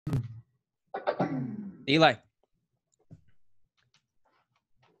Eli.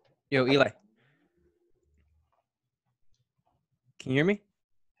 Yo, Eli. Can you hear me?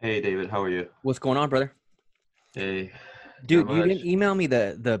 Hey David, how are you? What's going on, brother? Hey, not Dude, you didn't much. email me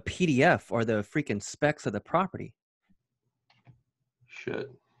the PDF or the freaking specs of the property. Shit.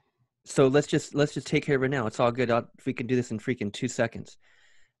 So let's just take care of it now. It's all good. We can do this in freaking 2 seconds.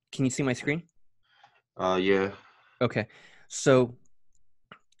 Can you see my screen? Yeah. Okay. So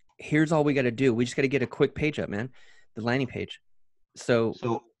here's all we got to do. We just got to get a quick page up, man. The landing page. So,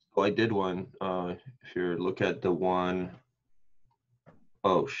 So I did one. If you look at the one,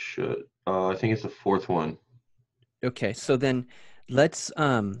 oh shit. I think it's the fourth one. okay. So then let's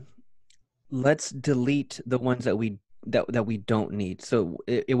delete the ones that we don't need. So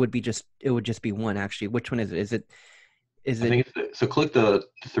it would just be one actually. Which one is it? Is I it think so. Click the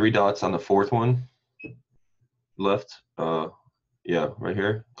three dots on the fourth one, left. Yeah, right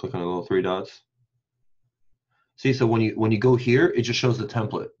here. Click on the little three dots. See, so when you go here, it just shows the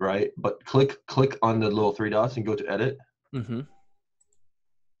template, right? But click on the little three dots and go to edit. mm-hmm.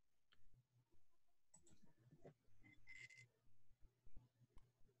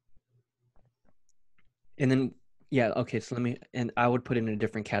 And then, yeah, okay. So and I would put it in a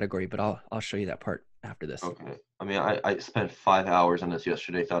different category, but I'll show you that part after this. Okay. I mean, I spent 5 hours on this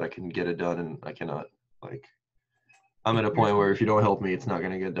yesterday. Thought I can get it done, and I cannot. Like, I'm at a point where if you don't help me, it's not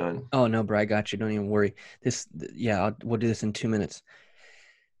gonna get done. Oh no, bro, I got you. Don't even worry. Yeah, we'll do this in 2 minutes.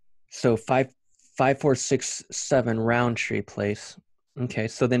 So 5467 Roundtree Place. Okay,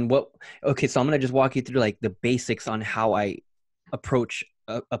 so then what? Okay, so I'm gonna just walk you through like the basics on how I approach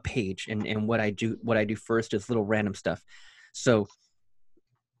a page and what I do. What I do first is little random stuff. So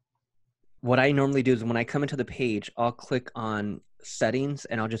what I normally do is when I come into the page, I'll click on settings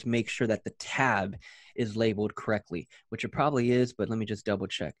and I'll just make sure that the tab is labeled correctly, which it probably is, but let me just double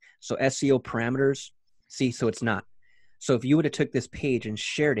check. So SEO parameters, see, so it's not. So if you would have took this page and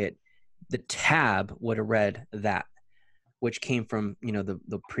shared it, the tab would have read that, which came from,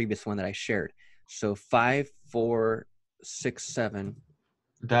 the previous one that I shared. So 5467,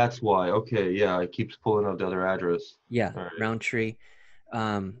 That's why. Okay, yeah, it keeps pulling up the other address. yeah, All right. Roundtree,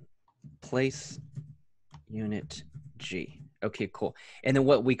 place unit G. Okay, cool. And then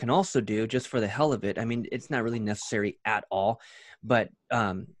what we can also do, just for the hell of it, I mean, it's not really necessary at all, but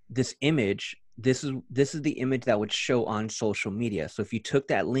this image, this is the image that would show on social media. So if you took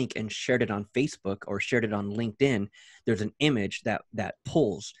that link and shared it on Facebook or shared it on LinkedIn, there's an image that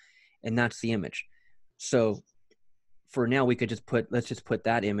pulls, and that's the image. So for now, we could let's just put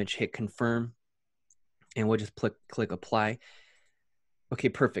that image, hit confirm, and we'll just click apply. Okay,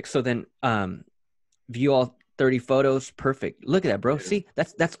 perfect. So then view all 30 photos. Perfect. Look at that, bro. Yeah. See,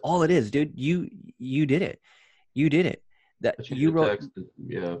 that's all it is, dude. You did it. You did it. That I changed you the wrote. text.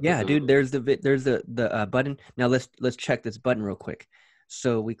 Yeah, put Yeah, the. dude. There's the button. Now let's check this button real quick.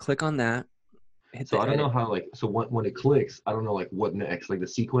 So we click on that, hit So the I don't know edit. how like so when it clicks, I don't know like what next, like the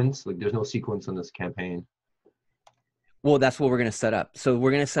sequence. Like there's no sequence on this campaign. Well, that's what we're gonna set up. So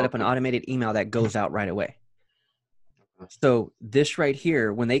we're gonna set up an Okay. automated email that goes out right away. So this right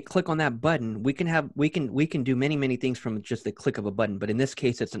here, when they click on that button, we can do many things from just the click of a button. But in this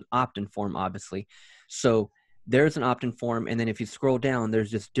case, it's an opt-in form, obviously. So there's an opt-in form, and then if you scroll down,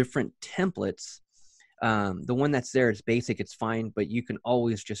 there's just different templates. The one that's there is basic, it's fine, but you can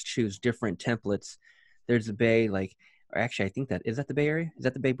always just choose different templates. There's the Bay, or actually, I think that is that the Bay Area. Is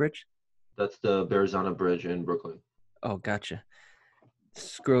that the Bay Bridge? That's the Bearzana Bridge in Brooklyn. Oh, gotcha.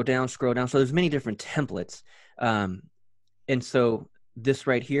 Scroll down, scroll down. So there's many different templates. Um, And so this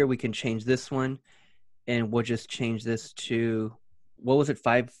right here, we can change this one, and we'll just change this to, what was it,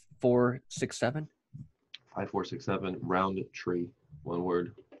 5467? 5467 round tree, one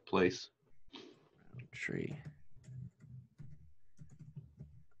word, place. Tree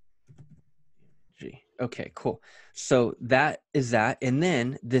G. Okay, cool. So that is that. And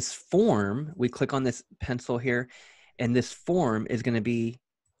then this form, we click on this pencil here, and this form is going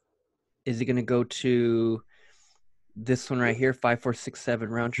to go to this one right here, 5467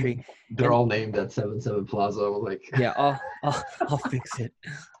 Roundtree. They're And all named at 77 Plaza. Like, yeah, I'll fix it.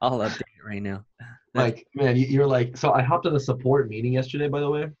 I'll update it right now. That's like man, you're like. So I hopped on a support meeting yesterday, by the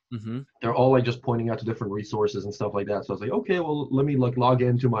way. mm-hmm. They're all like just pointing out to different resources and stuff like that. So I was like, okay, well, let me like log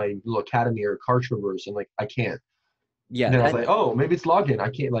into my little academy or car traverse, and like I can't. And Yeah, then I was like, oh, maybe it's login. I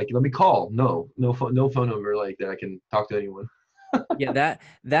can't like let me call. No phone number like that I can talk to anyone. yeah,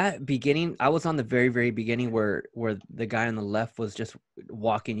 that beginning, I was on the very, very beginning where the guy on the left was just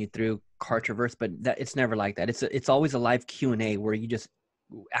walking you through car traverse, but that it's never like that. It's always a live Q&A where you just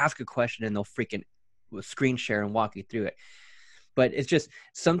ask a question and they'll freaking screen share and walk you through it. But it's just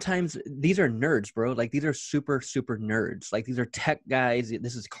sometimes these are nerds, bro. Like these are super, super nerds. Like these are tech guys.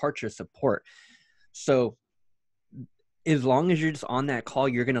 This is culture support. So as long as you're just on that call,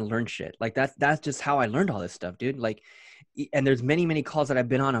 you're gonna learn shit. Like that's just how I learned all this stuff, dude. Like, and there's many calls that I've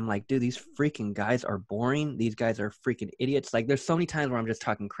been on. I'm like, dude, these freaking guys are boring. These guys are freaking idiots. Like, there's so many times where I'm just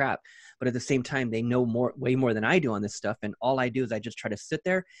talking crap, but at the same time, they know way more than I do on this stuff. And all I do is I just try to sit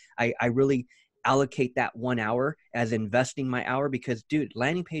there. I really allocate that 1 hour as investing my hour because, dude,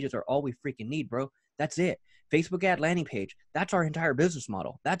 landing pages are all we freaking need, bro. That's it. Facebook ad landing page. That's our entire business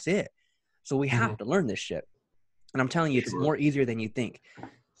model. That's it. So we have to learn this shit. And I'm telling you, it's more easier than you think.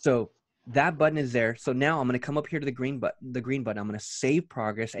 So that button is there. So now I'm going to come up here to the green button. I'm going to save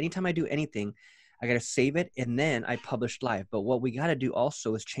progress. Anytime I do anything, I got to save it. And then I publish live. But what we got to do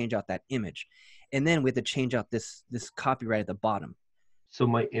also is change out that image. And then we have to change out this copyright at the bottom. So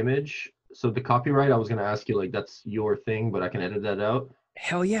my image, so the copyright, I was going to ask you, like, that's your thing, but I can edit that out.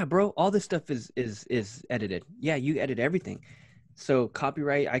 Hell yeah, bro. All this stuff is edited. Yeah, you edit everything. So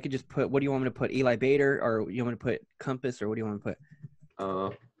copyright, I could just put, what do you want me to put? Eli Bader, or you want me to put Compass, or what do you want me to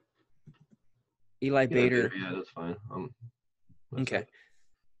put? Eli Bader. Yeah, that's fine. Okay.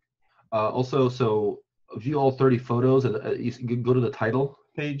 Also, so view all 30 photos, and you can go to the title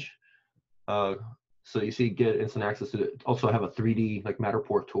page. So you see, get instant access to it. Also have a 3D like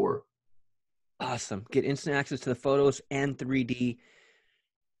Matterport tour. Awesome. Get instant access to the photos and 3D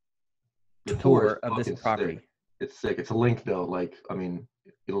The tour is of this property. Sick. It's sick. It's a link though. Like, I mean,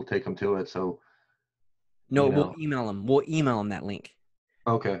 it'll take them to it. So no, we'll email them. We'll email them that link.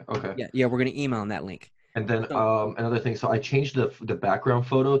 Okay. Yeah, we're gonna email them that link. And then another thing. So I changed the background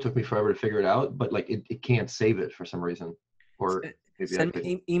photo. It took me forever to figure it out, but like it can't save it for some reason. Or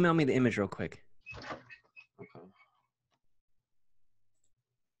maybe email me the image real quick. Okay.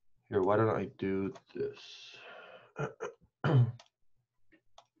 Here, why don't I do this?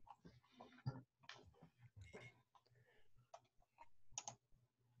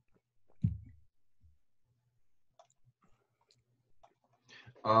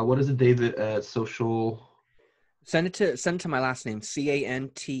 What is it, David, at social? Send it to my last name,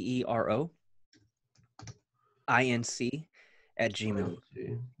 CANTERO INC at Gmail.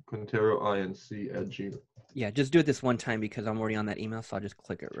 Quintero INC at Gmail. Yeah, just do it this one time because I'm already on that email, so I'll just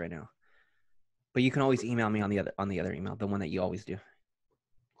click it right now. But you can always email me on the other email, the one that you always do.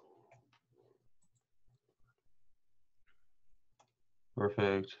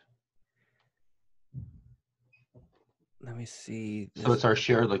 Perfect. Let me see. So it's our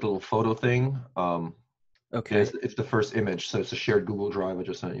shared like little photo thing. Okay. It's the first image. So it's a shared Google Drive I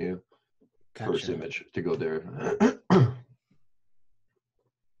just sent you. Gotcha. First image to go there.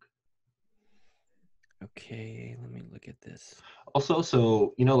 Okay, let me look at this. Also,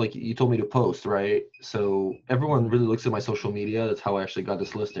 so, you know, like you told me to post, right? So everyone really looks at my social media. That's how I actually got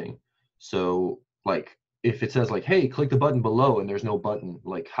this listing. So like if it says like, hey, click the button below and there's no button,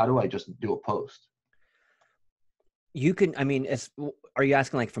 like how do I just do a post? You can, I mean, are you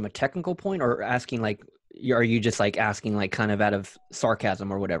asking like from a technical point or asking like, are you just like asking like kind of out of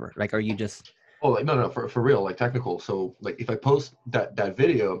sarcasm or whatever? Like, are you just... Oh, like, no, for real, like technical. So like if I post that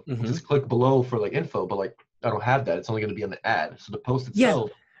video, just click below for like info, but like I don't have that. It's only going to be on the ad. So the post itself.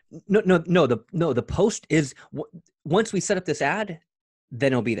 Yeah. No, the post is, once we set up this ad,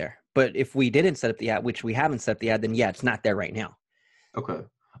 then it'll be there. But if we didn't set up the ad, which we haven't set up the ad, then yeah, it's not there right now. Okay.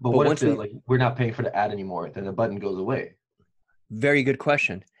 But what if like we're not paying for the ad anymore, then the button goes away? Very good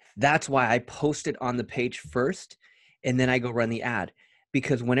question. That's why I post it on the page first, and then I go run the ad.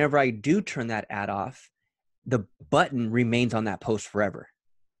 Because whenever I do turn that ad off, the button remains on that post forever.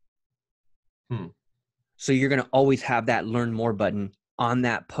 So you're going to always have that learn more button on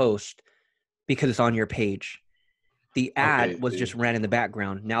that post because it's on your page. The ad was just ran in the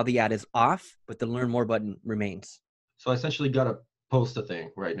background. Now the ad is off, but the learn more button remains. So I essentially got to post a thing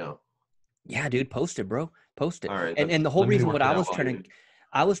right now. Yeah, dude, post it, bro. Post it. All right. And the whole reason what I was trying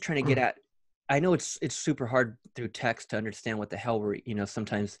to get at, I know it's super hard through text to understand what the hell we're,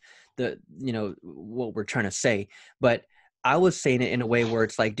 sometimes what we're trying to say, but I was saying it in a way where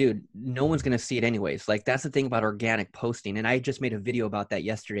it's like, dude, no one's going to see it anyways. Like that's the thing about organic posting. And I just made a video about that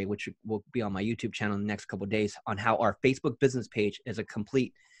yesterday, which will be on my YouTube channel in the next couple of days, on how our Facebook business page is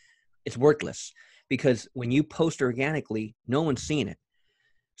it's worthless because when you post organically, no one's seeing it.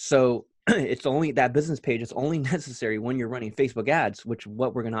 So it's only that business page is only necessary when you're running Facebook ads, which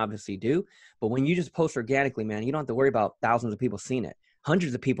what we're going to obviously do. But when you just post organically, man, you don't have to worry about thousands of people seeing it.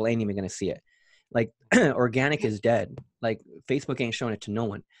 Hundreds of people ain't even going to see it. Like organic is dead. Like Facebook ain't showing it to no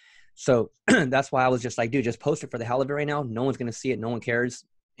one. So that's why I was just like, dude, just post it for the hell of it right now. No one's going to see it. No one cares.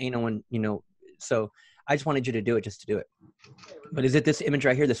 Ain't no one, So I just wanted you to do it just to do it. But is it this image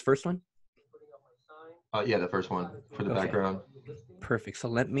right here, this first one? Yeah, the first one for the background. Perfect. So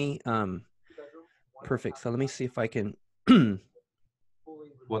let me perfect. So let me see if I can 1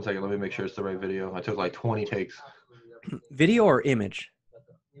 second, let me make sure it's the right video. I took like 20 takes. video or image?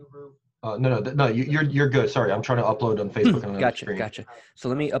 No, you're good. Sorry, I'm trying to upload on Facebook on another screen. Gotcha. So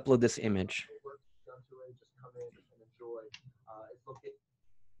let me upload this image.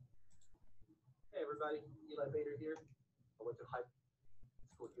 Hey everybody, Eli Bader here. I went to high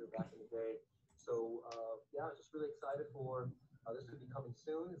school here back in the day. So yeah, I'm just really excited for this to be coming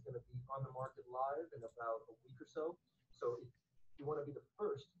soon. It's going to be on the market live in about a week or so. So if you want to be the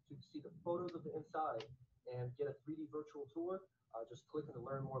first to see the photos of the inside and get a 3D virtual tour, just click on the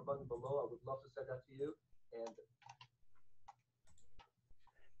Learn More button below. I would love to send that to you. And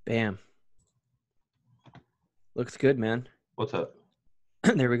bam. Looks good, man. What's up?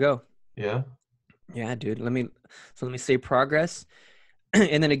 There we go. Yeah. Yeah, dude. Let me say progress.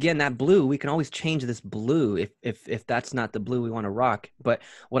 And then again, that blue, we can always change this blue if that's not the blue we want to rock. But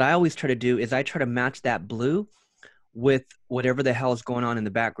what I always try to do is I try to match that blue with whatever the hell is going on in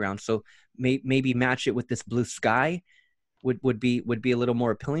the background. So maybe match it with this blue sky would be a little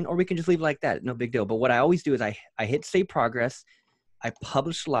more appealing, or we can just leave it like that. No big deal. But what I always do is I hit save progress, I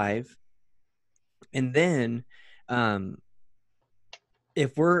publish live, and then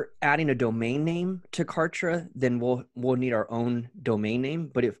if we're adding a domain name to Kartra, then we'll need our own domain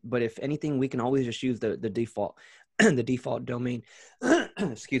name. But if anything, we can always just use the default the default domain,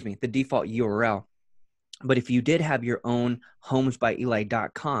 excuse me, the default URL. But if you did have your own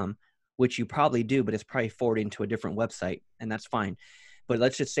homesbyeli.com, which you probably do, but it's probably forwarding to a different website, and that's fine. But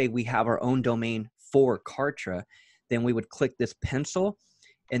let's just say we have our own domain for Kartra, then we would click this pencil,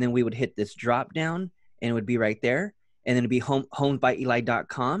 and then we would hit this drop down, and it would be right there. And then it'd be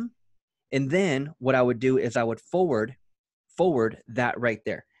homesbyeli.com. And then what I would do is I would forward that right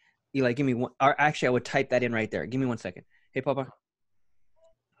there. Eli, give me one, or actually I would type that in right there. Give me 1 second. Hey, Papa.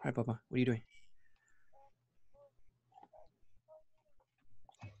 Hi, Papa. What are you doing?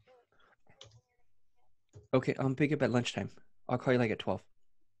 Okay, pick up at lunchtime. I'll call you like at 12.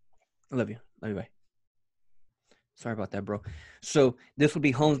 I love you. Love you, bye. Sorry about that, bro. So this will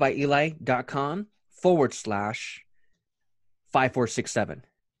be homesbyeli.com /5467,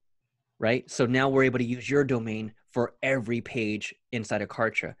 right? So now we're able to use your domain for every page inside of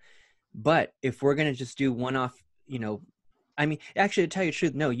Kartra. But if we're going to just do one-off, I mean, actually, to tell you the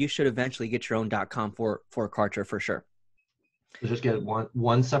truth, no, you should eventually get your own .com for Kartra for sure. Just get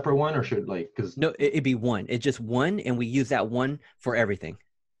one separate one, or should because no, it'd be one. It's just one, and we use that one for everything,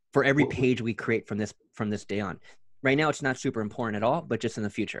 for every page we create from this day on. Right now, it's not super important at all, but just in the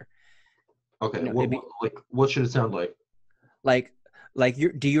future. Okay, what should it sound like?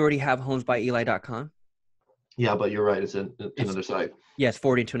 Do you already have homesbyeli.com? Yeah, but you're right. It's another site. Yeah, it's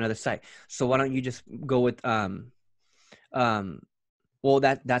forwarding to another site. So why don't you just go with well,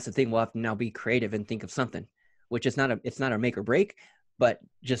 that's the thing. We'll have to now be creative and think of something, which is it's not a make or break, but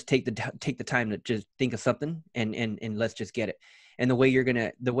just take the time to just think of something and let's just get it. And the way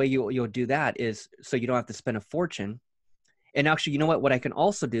you'll do that is so you don't have to spend a fortune. And actually, you know what I can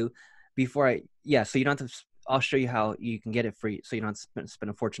also do so you don't have to. I'll show you how you can get it free, so you don't have to spend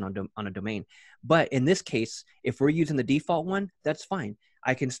a fortune on a domain. But in this case, if we're using the default one, that's fine.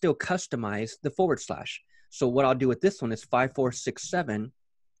 I can still customize the /. So what I'll do with this one is 5467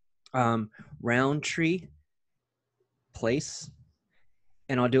 Roundtree Place,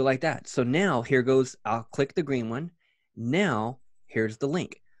 and I'll do it like that. So now here goes. I'll click the green one. Now here's the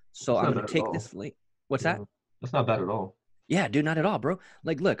link. So I'm going to take this link. What's that? That's not bad at all. Yeah, dude, not at all, bro.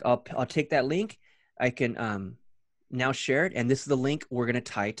 Look, I'll take that link. I can now share it, and this is the link we're going to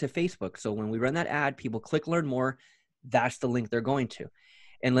tie to Facebook. So when we run that ad, people click learn more. That's the link they're going to.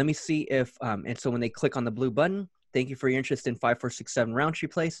 And let me see if and so when they click on the blue button, thank you for your interest in 5467 Roundtree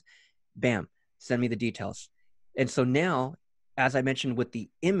Place. Bam, send me the details. And so now, as I mentioned with the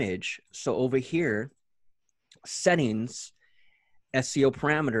image, so over here, settings, SEO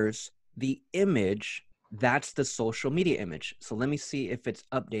parameters, the image, that's the social media image. So let me see if it's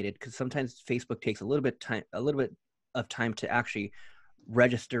updated, because sometimes Facebook takes a little bit of time to actually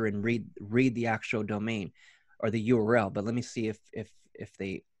register and read the actual domain or the URL. But let me see if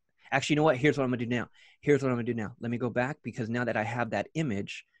they actually, you know what? Here's what I'm gonna do now. Let me go back, because now that I have that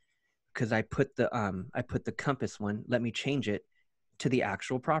image, because I put the compass one, let me change it to the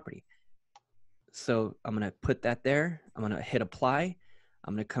actual property. So I'm gonna put that there. I'm gonna hit apply.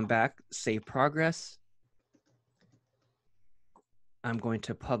 I'm gonna come back, save progress. I'm going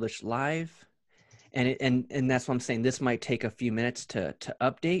to publish live, and that's what I'm saying. This might take a few minutes to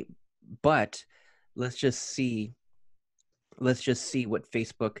update, but let's just see what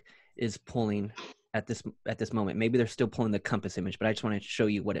Facebook is pulling at this moment. Maybe they're still pulling the compass image, but I just want to show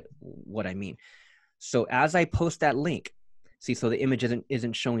you what I mean. So as I post that link, see, so the image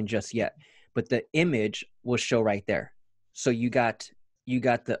isn't showing just yet, but the image will show right there. So you got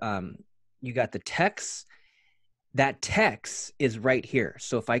the text. That text is right here.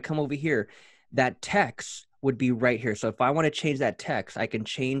 So if I come over here, that text would be right here. So if I want to change that text, I can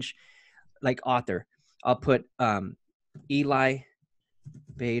change like author. I'll put Eli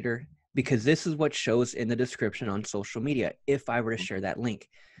Bader, because this is what shows in the description on social media if I were to share that link.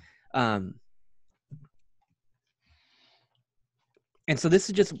 And so this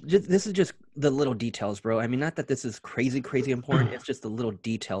is just the little details, bro. I mean, not that this is crazy important. It's just the little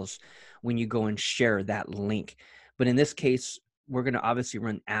details when you go and share that link. But in this case, we're going to obviously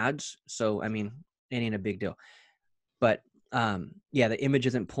run ads. So, I mean, it ain't a big deal. But yeah, the image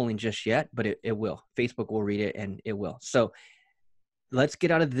isn't pulling just yet, but it will. Facebook will read it and it will. So let's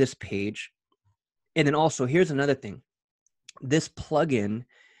get out of this page. And then also, here's another thing. This plugin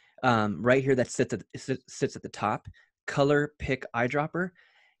right here that sits at the top, Color Pick Eyedropper.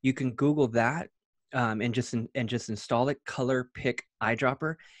 You can Google that and just install it, Color Pick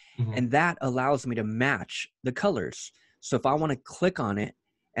Eyedropper, and that allows me to match the colors. So if I want to click on it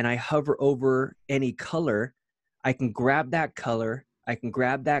and I hover over any color, I can grab that color, I can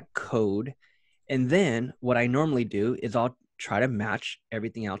grab that code, and then what I normally do is I'll try to match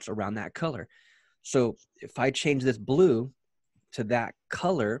everything else around that color. So if I change this blue to that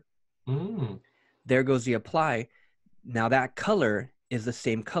color, there goes the apply. Now that color is the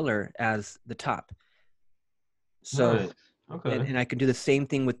same color as the top. So, nice. Okay. and I can do the same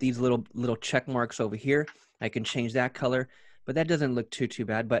thing with these little check marks over here. I can change that color, but that doesn't look too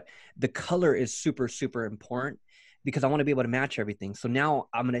bad. But the color is super important because I want to be able to match everything. So now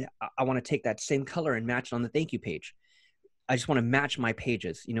I want to take that same color and match it on the thank you page. I just want to match my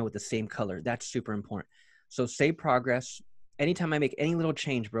pages, with the same color. That's super important. So save progress. Anytime I make any little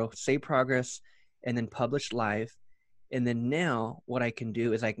change, bro, save progress and then publish live. And then now what I can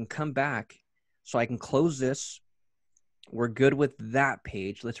do is I can come back. So I can close this. We're good with that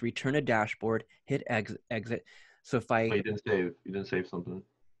page. Let's return a dashboard, hit exit. So if I... But you didn't save something.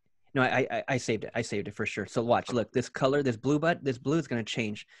 No, I saved it. I saved it for sure. So watch, look, this color, this blue is going to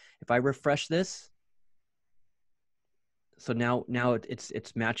change. If I refresh this, so now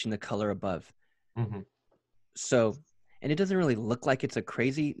it's matching the color above. So, and it doesn't really look like it's a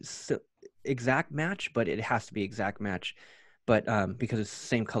crazy exact match, but it has to be exact match, but because it's the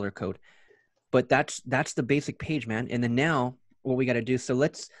same color code. But that's the basic page, man. And then now what we got to do, so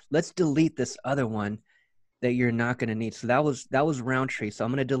let's delete this other one that you're not going to need. So that was Roundtree. So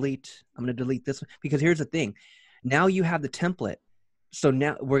I'm going to delete this one, because here's the thing. Now you have the template. So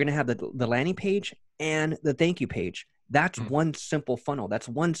now we're going to have the landing page and the thank you page. That's one simple funnel. That's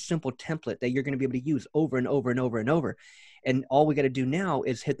one simple template that you're going to be able to use over and over and over and over. And all we got to do now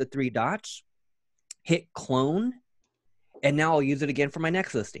is hit the 3 dots, hit clone, and now I'll use it again for my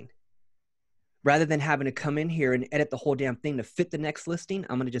next listing. Rather than having to come in here and edit the whole damn thing to fit the next listing,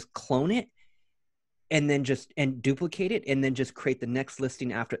 I'm going to just clone it and then and duplicate it and then just create the next listing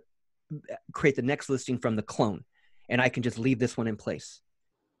from the clone. And I can just leave this one in place.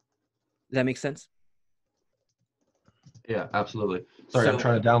 Does that make sense? Yeah, absolutely. Sorry, I'm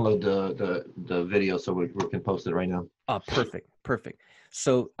trying to download the video so we can post it right now. Oh, perfect.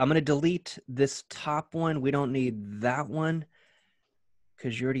 So I'm going to delete this top one. We don't need that one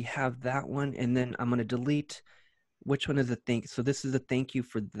because you already have that one. And then I'm going to delete, which one is the thank? So this is a thank you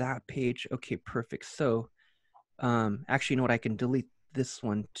for that page. Okay, perfect. So actually, you know what? I can delete this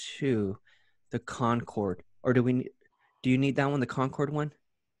one too, the Concord. Or do you need that one, the Concord one?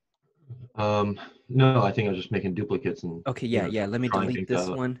 No, I think I was just making duplicates and... Okay, yeah. Let me delete this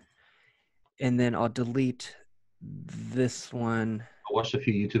one. And then I'll delete this one. I watched a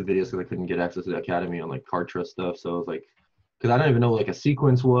few YouTube videos because I couldn't get access to the Academy on like card trust stuff. So I was like, because I didn't even know what like a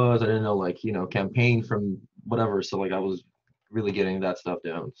sequence was. I didn't know like, campaign from whatever. So like I was really getting that stuff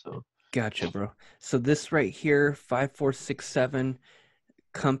down. So gotcha, bro. So this right here, 5467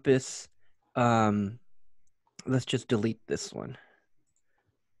 compass. Let's just delete this one.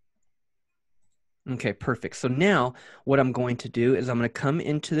 Okay, perfect. So now what I'm going to do is I'm going to come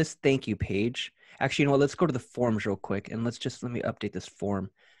into this thank you page. Actually, you know what? Let's go to the forms real quick and let me update this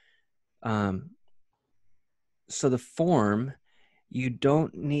form. So the form, you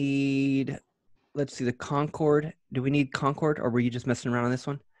don't need, let's see, the Concord. Do we need Concord, or were you just messing around on this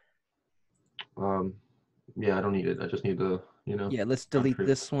one? Yeah, I don't need it. I just need the, Yeah, let's delete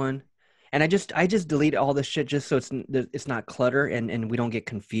this one. And I just delete all this shit just so it's not clutter and we don't get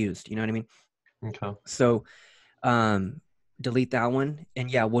confused. You know what I mean? Okay. So delete that one.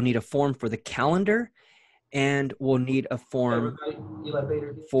 And yeah, we'll need a form for the calendar, and we'll need a form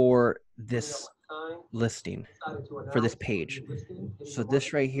for this listing, for this page. So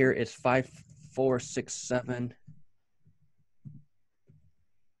this right here is 5467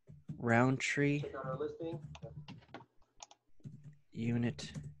 Roundtree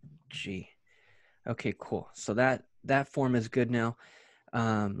Unit G. Okay, cool. So that form is good now.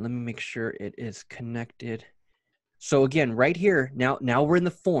 Let me make sure it is connected. So again, right here, now we're in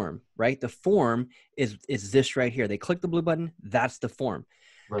the form, right? The form is this right here. They click the blue button, that's the form.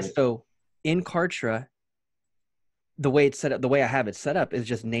 Right. So in Kartra, the way it's set up, the way I have it set up is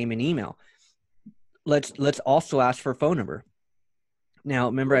just name and email. Let's also ask for a phone number. Now,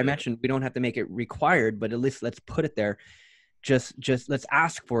 remember I mentioned we don't have to make it required, but at least let's put it there. Just let's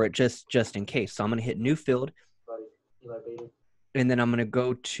ask for it just in case. So I'm going to hit new field, and then I'm going to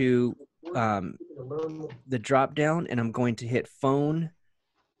go to the drop down, and I'm going to hit phone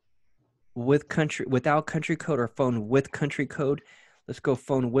with country, without country code, or phone with country code. Let's go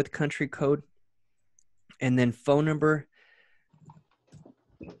phone with country code, and then phone number.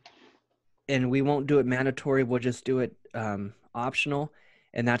 And we won't do it mandatory. We'll just do it optional,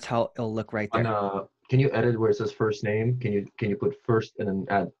 and that's how it'll look right there. Can you edit where it says first name? Can you put first and then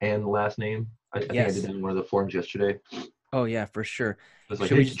add and last name? I think I did that in one of the forms yesterday. Oh yeah, for sure. It's like,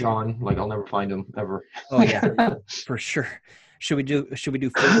 hey, John, like I'll never find him ever. Oh yeah, for sure. Should we do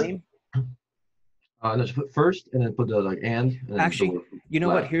full name? No, just put first and then put the like and actually, you know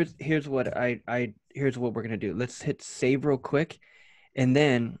left. what? Here's what here's what we're gonna do. Let's hit save real quick, and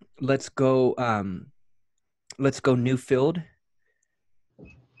then let's go new field,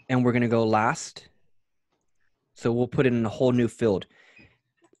 and we're gonna go last. So we'll put it in a whole new field,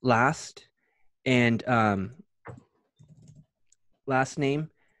 last, and last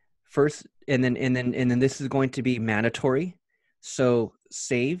name first, and then this is going to be mandatory. So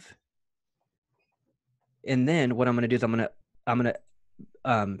save. And then what I'm going to do is I'm going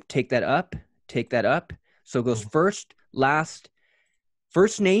to take that up. So it goes first, last,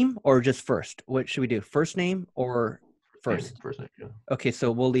 first name, or just first. What should we do? First name or first? First name, yeah. Okay,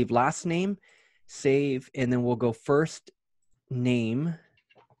 so we'll leave last name, save, and then we'll go first name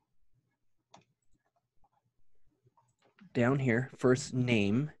down here. First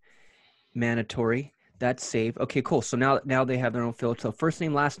name, mandatory. That's save. Okay, cool. So now they have their own field. So first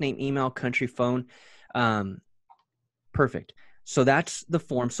name, last name, email, country, phone. Perfect. So that's the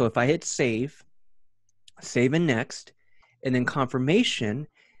form. So if I hit save and next, and then confirmation,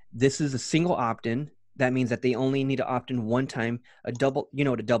 this is a single opt-in. That means that they only need to opt in one time. A double, you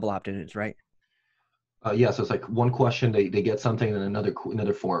know what a double opt-in is, right? Yeah, so it's like one question, they get something, and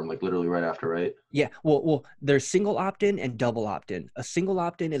another form, like literally right after, right? Yeah, well, there's single opt-in and double opt-in. A single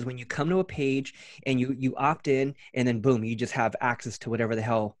opt-in is when you come to a page and you opt in, and then boom, you just have access to whatever the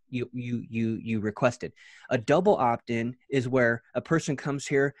hell you requested. A double opt-in is where a person comes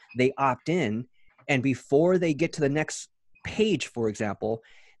here, they opt in, and before they get to the next page, for example,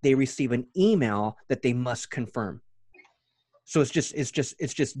 they receive an email that they must confirm. So it's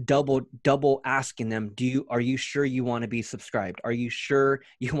just double asking them, are you sure you want to be subscribed? Are you sure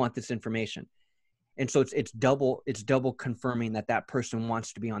you want this information? And so it's double confirming that person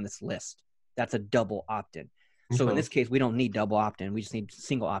wants to be on this list. That's a double opt-in. So in this case, we don't need double opt-in. We just need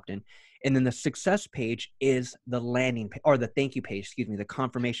single opt-in. And then the success page is the landing page, or the thank you page, excuse me, the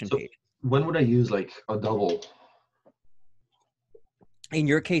confirmation page. When would I use like a double? In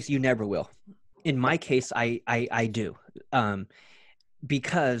your case, you never will. In my case, I do.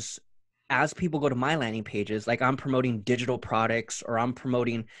 Because as people go to my landing pages, like I'm promoting digital products, or I'm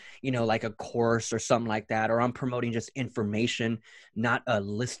promoting, like a course or something like that, or I'm promoting just information, not a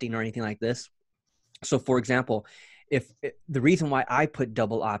listing or anything like this. So for example, if the reason why I put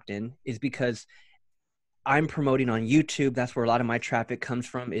double opt-in is because I'm promoting on YouTube. That's where a lot of my traffic comes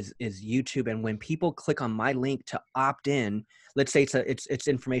from, is YouTube. And when people click on my link to opt in, let's say it's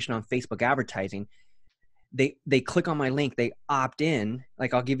information on Facebook advertising, they click on my link, they opt in.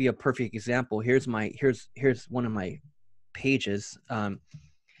 Like, I'll give you a perfect example. Here's one of my pages.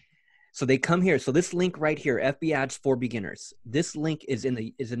 So they come here. So this link right here, FB ads for beginners. This link is in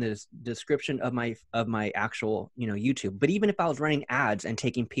the description of my actual, YouTube. But even if I was running ads and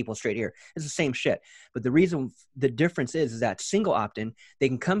taking people straight here, it's the same shit. But the difference is that single opt-in, they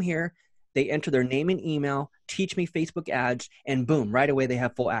can come here, they enter their name and email, teach me Facebook ads, and boom, right away they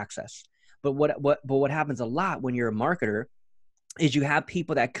have full access. But what happens a lot when you're a marketer is you have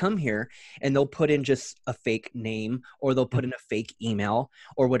people that come here and they'll put in just a fake name, or they'll put in a fake email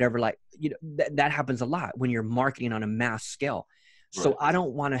or whatever. Like, that happens a lot when you're marketing on a mass scale. So I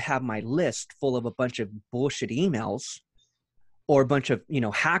don't want to have my list full of a bunch of bullshit emails or a bunch of,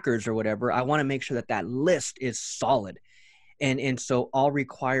 hackers or whatever. I want to make sure that that list is solid. And so I'll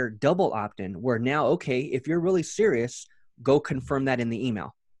require double opt-in, where now, okay, if you're really serious, go confirm that in the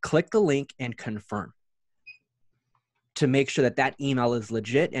email. Click the link and confirm, to make sure that that email is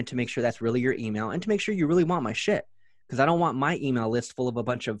legit, and to make sure that's really your email, and to make sure you really want my shit. Because I don't want my email list full of a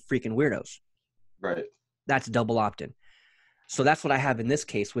bunch of freaking weirdos. Right. That's double opt-in. So that's what I have in this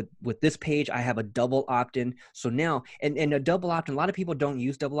case. With this page, I have a double opt-in. So now, and a double opt-in, a lot of people don't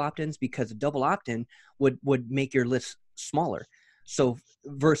use double opt-ins because a double opt-in would make your list smaller. So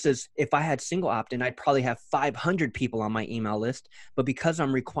versus if I had single opt-in, I'd probably have 500 people on my email list. But because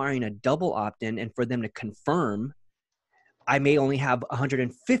I'm requiring a double opt-in and for them to confirm, I may only have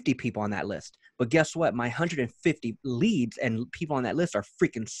 150 people on that list. But guess what? My 150 leads and people on that list are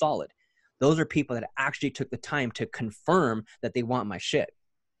freaking solid. Those are people that actually took the time to confirm that they want my shit.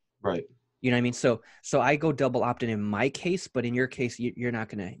 Right. You know what I mean? So I go double opt-in in my case, but in your case, you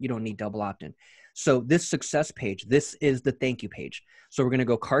don't need double opt-in. So this success page, this is the thank you page. So we're going to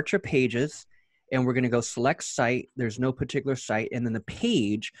go cart your pages, and we're going to go select site. There's no particular site. And then the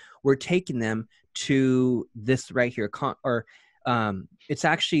page, we're taking them to this right here. It's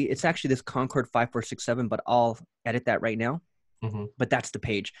actually this Concord 5467, but I'll edit that right now. Mm-hmm. But that's the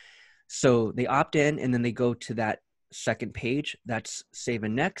page. So they opt in, and then they go to that second page. That's save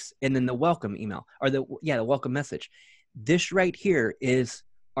and next. And then the welcome email, or the welcome message. This right here is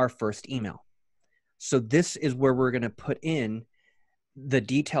our first email. So this is where we're going to put in the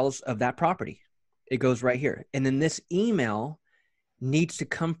details of that property. It goes right here. And then this email needs to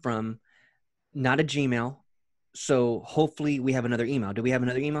come from not a Gmail. So hopefully we have another email. Do we have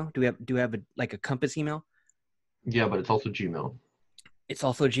another email? Do we have a Compass email? Yeah, but it's also Gmail. It's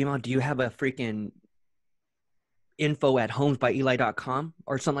also Gmail. Do you have a freaking info@homesbyeli.com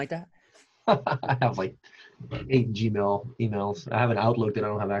or something like that? I have like 8 Gmail emails. I have an Outlook that I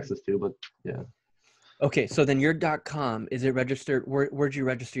don't have access to, but yeah. Okay, so then your .com, is it registered? Where'd you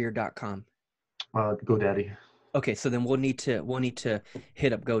register your .com? GoDaddy. Okay, so then we'll need to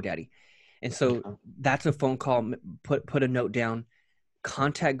hit up GoDaddy, and so that's a phone call. Put a note down.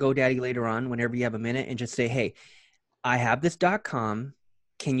 Contact GoDaddy later on whenever you have a minute, and just say, hey, I have this .com.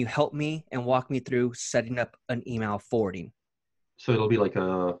 Can you help me and walk me through setting up an email forwarding? So it'll be like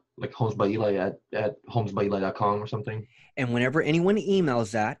Homes by Eli at homesbyeli.com or something. And whenever anyone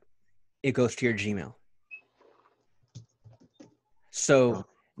emails that, it goes to your Gmail. So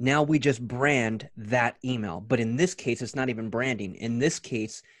now we just brand that email. But in this case, it's not even branding. In this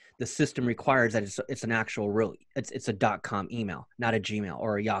case, the system requires that it's an actual it's a .com email, not a Gmail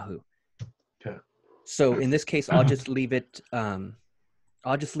or a Yahoo. Okay. So in this case, I'll just leave it.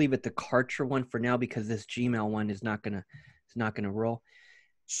 I'll just leave it the Kartra one for now, because this Gmail one is not gonna roll.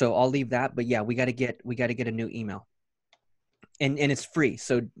 So I'll leave that. But yeah, we gotta get a new email, and it's free.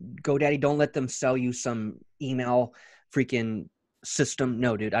 So GoDaddy, don't let them sell you some email freaking system.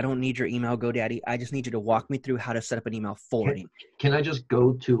 No, dude, I don't need your email, GoDaddy. I just need you to walk me through how to set up an email forwarding. Can I just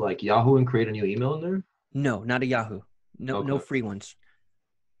go to like Yahoo and create a new email in there? No, not a Yahoo. No, Okay. No free ones.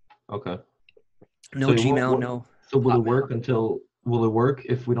 Okay. No So Gmail, no. So will it work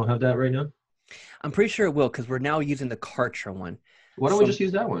if we don't have that right now? I'm pretty sure it will, because we're now using the Kartra one. Why don't we just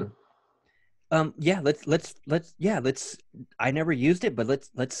use that one? Yeah, let's I never used it, but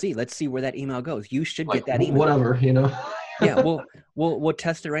let's see where that email goes. You should get that email. Whatever, Yeah, we'll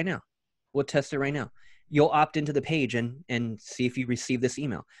test it right now. We'll test it right now. You'll opt into the page and see if you receive this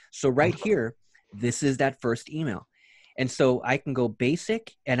email. So right here, this is that first email. And so I can go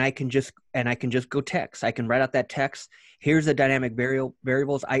basic, and I can just go text. I can write out that text. Here's the dynamic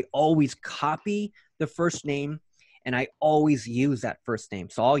variables. I always copy the first name, and I always use that first name.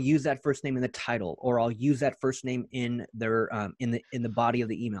 So I'll use that first name in the title, or I'll use that first name in their in the body of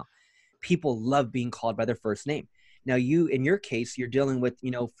the email. People love being called by their first name. Now in your case, you're dealing with,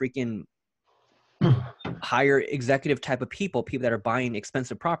 freaking higher executive type of people that are buying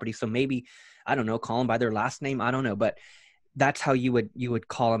expensive property. So maybe, I don't know, call them by their last name. I don't know, but that's how you would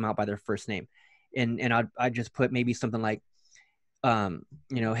call them out by their first name. And I'd just put maybe something like,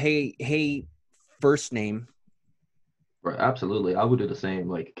 hey, first name. Right, absolutely. I would do the same.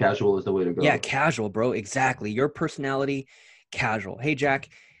 Like, casual is the way to go. Yeah, casual, bro. Exactly. Your personality, casual. Hey, Jack,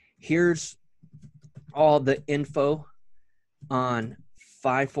 here's all the info on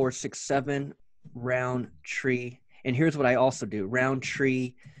 5467 Roundtree. And here's what I also do.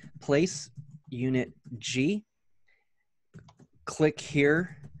 Roundtree Place, Unit G. Click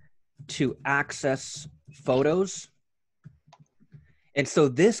here to access photos. And so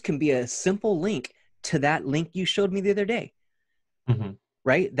this can be a simple link to that link you showed me the other day. Mhm.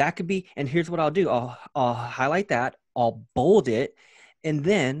 right? That could be, and here's what I'll do. I'll highlight that, I'll bold it, and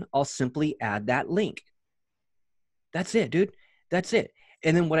then I'll simply add that link. That's it, dude. That's it.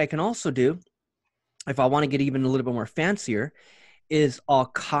 And then what I can also do, if I want to get even a little bit more fancier, is I'll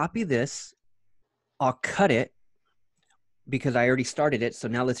copy this, I'll cut it because I already started it. So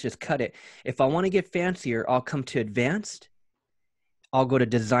now let's just cut it. If I want to get fancier, I'll come to advanced, I'll go to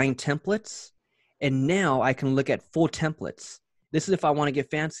design templates, and now I can look at full templates. This is if I want to get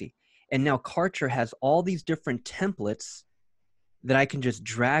fancy. And now Kartra has all these different templates that I can just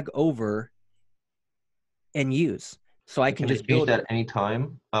drag over and use. So I can Can I just change build. that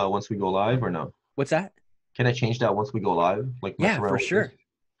anytime once we go live or no? What's that? Can I change that once we go live? Like mess Yeah, for around with this? sure.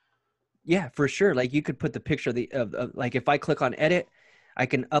 Yeah, for sure. Like you could put the picture of like if I click on edit, I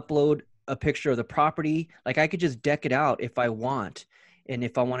can upload a picture of the property. Like I could just deck it out if I want. And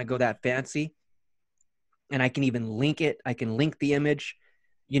if I want to go that fancy, and I can even link it, I can link the image,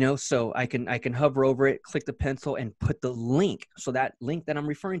 so I can hover over it, click the pencil and put the link. So that link that I'm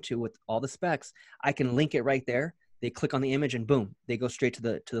referring to with all the specs, I can link it right there. They click on the image and boom, they go straight to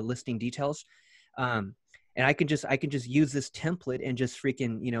the listing details. And I can just use this template and just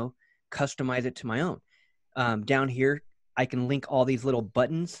freaking, customize it to my own. Down here, I can link all these little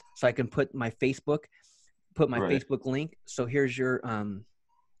buttons. So I can put my Facebook Right. link. So here's your,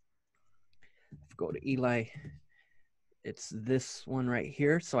 go to Eli. It's this one right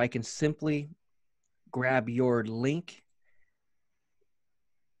here. So I can simply grab your link,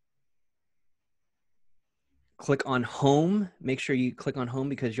 click on home. Make sure you click on home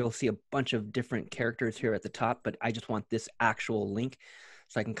because you'll see a bunch of different characters here at the top, but I just want this actual link.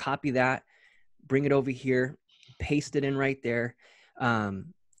 So I can copy that, bring it over here, paste it in right there.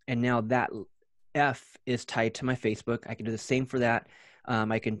 And now that F is tied to my Facebook. I can do the same for that.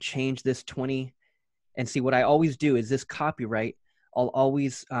 I can change this 20 and see what I always do is this copyright. I'll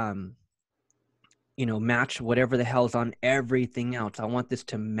always, match whatever the hell's on everything else. I want this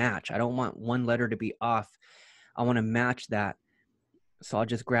to match. I don't want one letter to be off. I want to match that. So I'll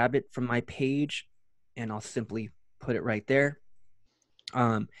just grab it from my page and I'll simply put it right there.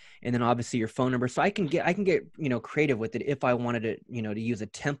 And then obviously your phone number. So I can get, creative with it if I wanted to, to use a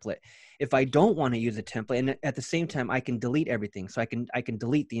template. If I don't want to use a template, and at the same time, I can delete everything. So I can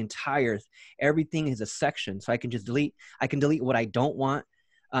delete the entire, everything is a section. So I can delete what I don't want.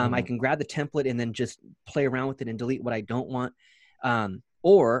 I can grab the template and then just play around with it and delete what I don't want.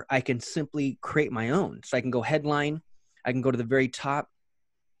 Or I can simply create my own. So I can go headline, I can go to the very top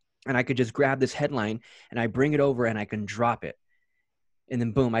and I could just grab this headline and I bring it over and I can drop it. And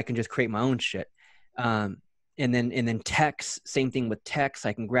then boom, I can just create my own shit. And then text, same thing with text.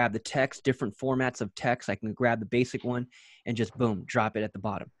 I can grab the text, different formats of text. I can grab the basic one and just boom, drop it at the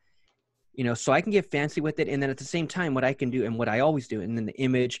bottom. So I can get fancy with it. And then at the same time, what I can do and what I always do, and then the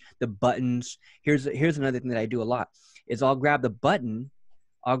image, the buttons, here's another thing that I do a lot is I'll grab the button.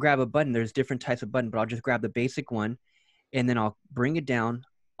 I'll grab a button. There's different types of button, but I'll just grab the basic one and then I'll bring it down.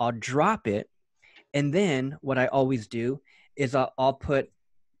 I'll drop it. And then what I always do is I'll put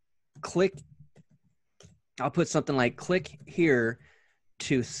something like click here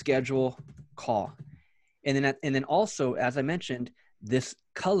to schedule call. And then also, as I mentioned, this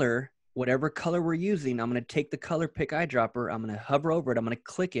color, whatever color we're using, I'm going to take the color pick eyedropper. I'm going to hover over it. I'm going to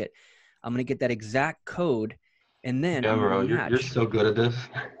click it. I'm going to get that exact code. And then Yeah, I'm going bro, to you're match. so good at this.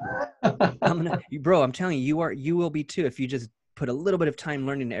 Bro, I'm telling you, you will be too. If you just put a little bit of time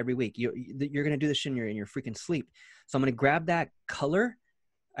learning it every week, you're going to do this shit in your freaking sleep. So I'm going to grab that color.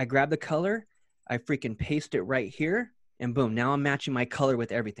 I grab the color, I freaking paste it right here, and boom, now I'm matching my color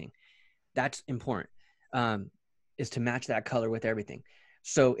with everything. That's important, is to match that color with everything.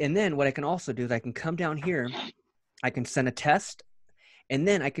 So, and then what I can also do is I can come down here, I can send a test, and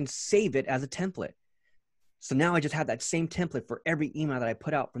then I can save it as a template. So now I just have that same template for every email that I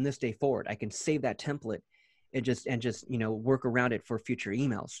put out from this day forward. I can save that template and just work around it for future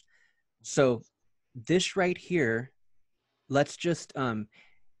emails. So this right here, let's just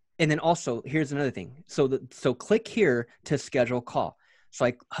and then also here's another thing. So click here to schedule call. So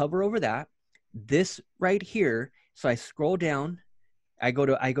I hover over that. This right here. So I scroll down. I go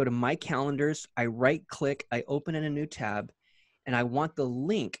to my calendars. I right click. I open in a new tab, and I want the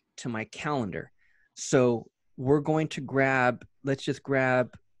link to my calendar. So we're going to grab. Let's just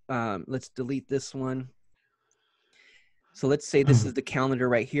grab. Let's delete this one. So let's say this is the calendar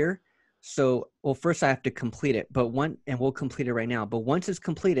right here. So, well, first I have to complete it, and we'll complete it right now. But once it's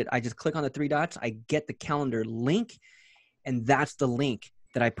completed, I just click on the three dots, I get the calendar link, and that's the link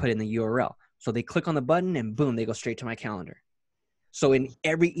that I put in the URL. So they click on the button and boom, they go straight to my calendar. So in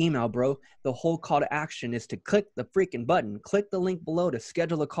every email, bro, the whole call to action is to click the freaking button, click the link below to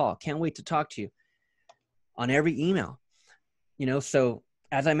schedule a call. Can't wait to talk to you on every email. You know, so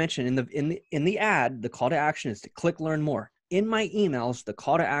as I mentioned in the ad, the call to action is to click learn more. In my emails, the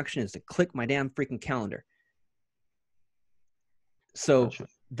call to action is to click my damn freaking calendar. So Gotcha.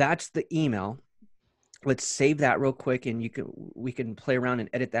 that's the email. Let's save that real quick, and we can play around and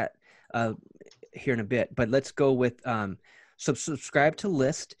edit that here in a bit. But let's go with subscribe to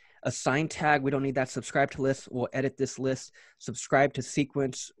list, assign tag. We don't need that. Subscribe to list. We'll edit this list. Subscribe to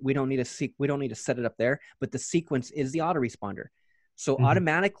sequence. We don't need to set it up there. But the sequence is the autoresponder. So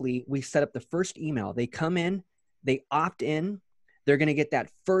automatically we set up the first email. They come in, they opt in. They're going to get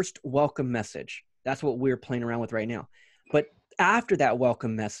that first welcome message. That's what we're playing around with right now. But after that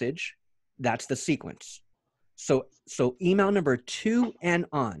welcome message, that's the sequence. So email number 2 and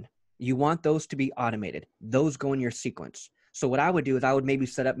on, you want those to be automated. Those go in your sequence. So what I would do is I would maybe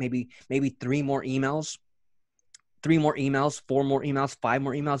set up maybe 3 more emails, 4 more emails, 5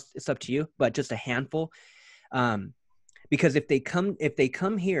 more emails. It's up to you, but just a handful. Because if they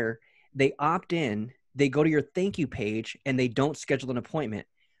come here, they opt in, they go to your thank you page and they don't schedule an appointment,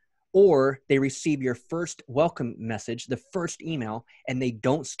 or they receive your first welcome message, the first email, and they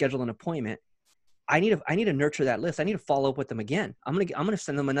don't schedule an appointment, I need to nurture that list. I need to follow up with them again. I'm gonna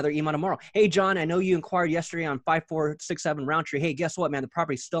send them another email tomorrow. Hey, John, I know you inquired yesterday on 5467 Roundtree. Hey, guess what, man? The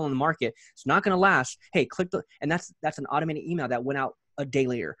property's still on the market. It's not gonna last. Hey, and that's an automated email that went out a day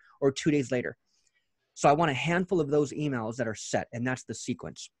later or 2 days later. So I want a handful of those emails that are set, and that's the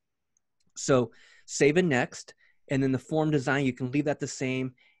sequence. So save and next, and then the form design, you can leave that the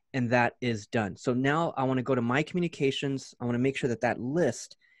same, and that is done. So now I want to go to my communications. I want to make sure that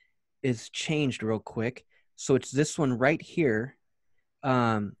list is changed real quick. So it's this one right here.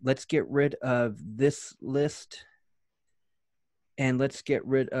 Let's get rid of this list, and let's get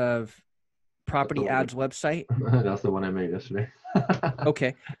rid of property ads website. That's the one I made yesterday.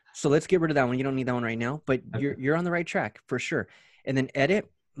 Okay. So let's get rid of that one. You don't need that one right now, but you're on the right track for sure. And then edit.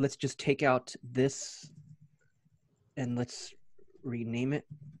 Let's just take out this and let's rename it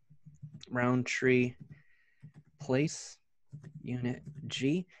Roundtree Place Unit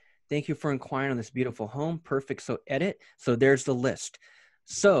G. Thank you for inquiring on this beautiful home. Perfect. So edit. So there's the list.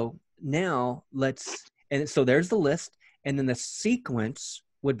 So now so there's the list, and then the sequence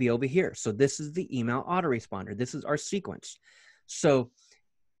would be over here. So this is the email autoresponder. This is our sequence. So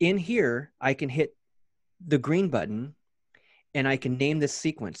in here, I can hit the green button and I can name this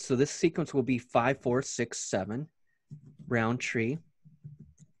sequence. So this sequence will be 5467 Roundtree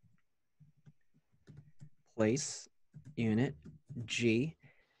Place Unit G.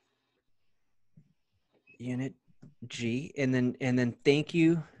 Unit G. And then thank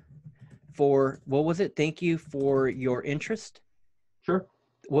you for, what was it? Thank you for your interest. Sure.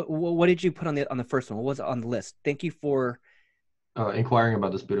 What did you put on the first one? What was on the list? Thank you for inquiring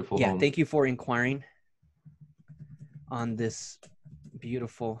about this beautiful home. Yeah, thank you for inquiring on this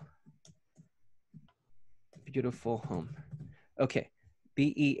beautiful home. Okay.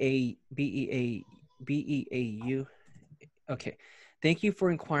 BEAU. Okay. Thank you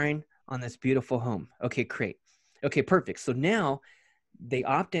for inquiring on this beautiful home. Okay, great. Okay, perfect. So now they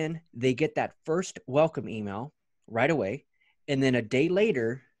opt in, they get that first welcome email right away. And then a day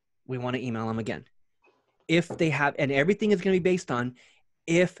later, we want to email them again. If they have, and everything is going to be based on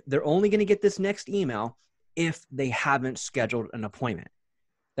if they're only going to get this next email if they haven't scheduled an appointment.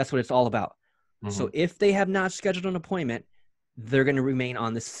 That's what it's all about. So if they have not scheduled an appointment, they're going to remain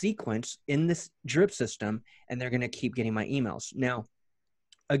on the sequence in this drip system, and they're going to keep getting my emails. Now,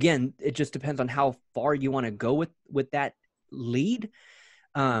 again, it just depends on how far you want to go with that lead.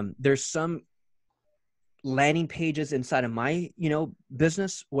 There's some landing pages inside of my,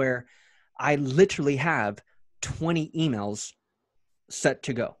 business where I literally have 20 emails set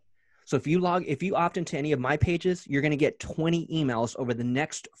to go. So if you opt into any of my pages, you're going to get 20 emails over the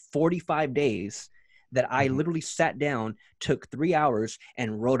next 45 days that I literally sat down, took 3 hours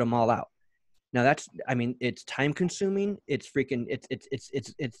and wrote them all out. Now it's time consuming. It's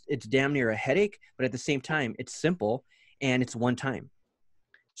damn near a headache, but at the same time, it's simple and it's one time.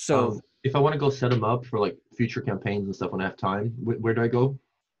 So if I want to go set them up for like future campaigns and stuff when I have time, where do I go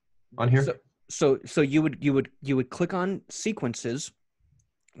on here? So you would click on sequences.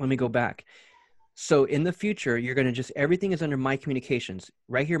 Let me go back. So in the future, you're going to everything is under my communications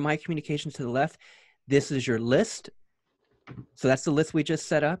right here. My communications to the left. This is your list. So that's the list we just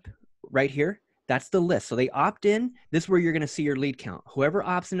set up right here. That's the list. So they opt in. This is where you're going to see your lead count. Whoever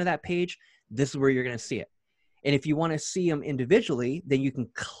opts into that page, this is where you're going to see it. And if you want to see them individually, then you can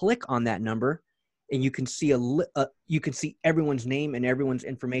click on that number and you can see you can see everyone's name and everyone's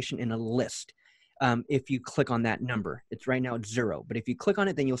information in a list. If you click on that number, it's right now it's 0, but if you click on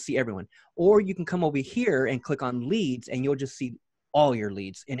it, then you'll see everyone. Or you can come over here and click on leads, and you'll just see all your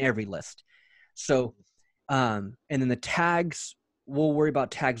leads in every list. So, and then the tags, we'll worry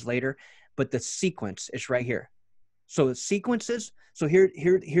about tags later, but the sequence is right here. So the sequences, so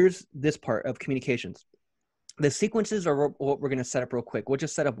here's this part of communications. The sequences are what we're going to set up real quick. We'll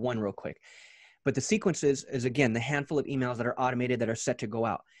just set up one real quick. But the sequences is, again, the handful of emails that are automated that are set to go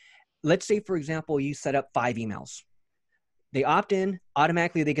out. Let's say, for example, you set up 5 emails. They opt in,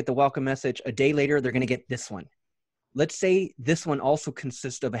 automatically they get the welcome message. A day later, they're going to get this one. Let's say this one also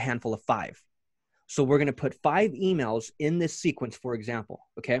consists of a handful of 5. So we're going to put 5 emails in this sequence, for example,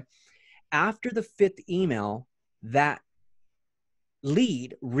 okay? After the 5th email, that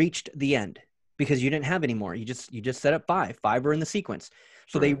lead reached the end because you didn't have any more. You just set up 5. 5 are in the sequence.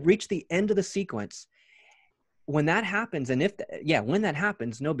 So they reach the end of the sequence. When that happens, and when that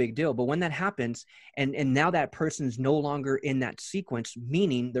happens, no big deal. But when that happens, and now that person's no longer in that sequence,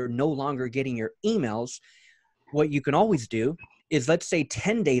 meaning they're no longer getting your emails, what you can always do is, let's say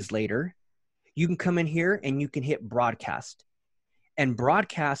 10 days later, you can come in here and you can hit broadcast. And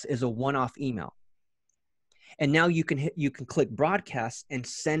broadcast is a one-off email. And now you can click broadcast and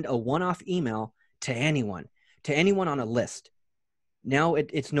send a one-off email to anyone on a list. Now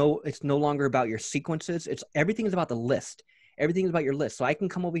it's no longer about your sequences. Everything is about the list. Everything is about your list. So I can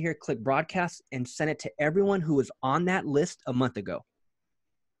come over here, click broadcast, and send it to everyone who was on that list a month ago.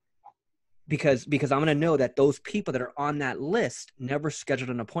 Because I'm going to know that those people that are on that list never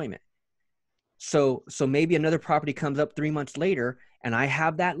scheduled an appointment. So maybe another property comes up 3 months later and I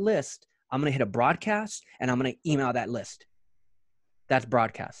have that list. I'm going to hit a broadcast and I'm going to email that list. That's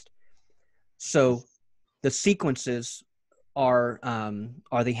broadcast. So the sequences are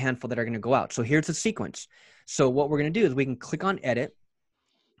the handful that are going to go out. So here's the sequence. So what we're going to do is we can click on edit,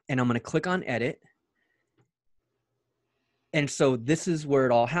 and I'm going to click on edit. And so this is where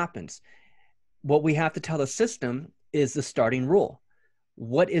it all happens. What we have to tell the system is the starting rule.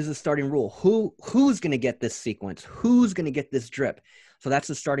 What is the starting rule? Who's going to get this sequence? Who's going to get this drip? So that's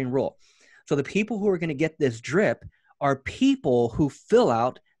the starting rule. So the people who are going to get this drip are people who fill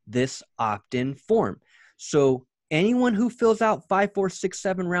out this opt-in form. So anyone who fills out 5, 4, 6,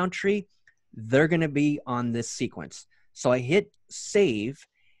 7 Roundtree, they're going to be on this sequence. So I hit save,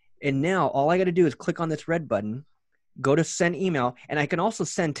 and now all I got to do is click on this red button, go to send email, and I can also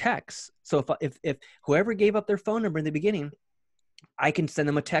send text. So if whoever gave up their phone number in the beginning, I can send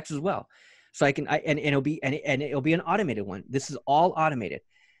them a text as well. So and it'll be an automated one. This is all automated.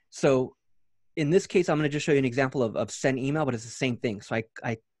 So in this case, I'm going to just show you an example of send email, but it's the same thing. So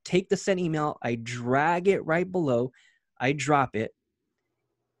I take the send email, I drag it right below, I drop it,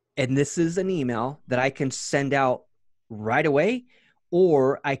 and this is an email that I can send out right away,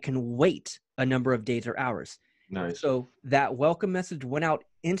 or I can wait a number of days or hours. Nice. So that welcome message went out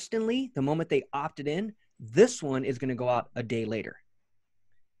instantly the moment they opted in. This one is going to go out a day later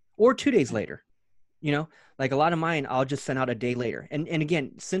or 2 days later. You know, like a lot of mine, I'll just send out a day later. And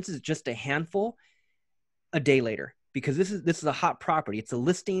again, since it's just a handful, a day later, because this is a hot property. It's a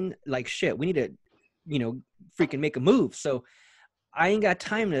listing like shit. We need to, freaking make a move. So I ain't got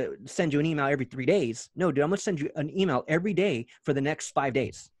time to send you an email every 3 days. No, dude, I'm going to send you an email every day for the next 5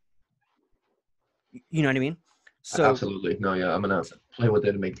 days. You know what I mean? So absolutely. No, yeah, I'm gonna play with it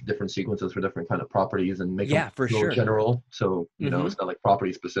and make different sequences for different kind of properties and make them for more sure. general. So it's not like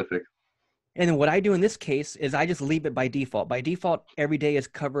property specific. And then what I do in this case is I just leave it by default. By default, every day is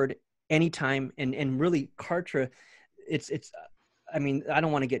covered anytime. And really, Kartra, it's. I mean, I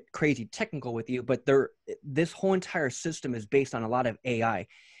don't want to get crazy technical with you, but this whole entire system is based on a lot of AI.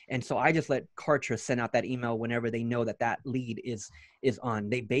 And so I just let Kartra send out that email whenever they know that lead is on.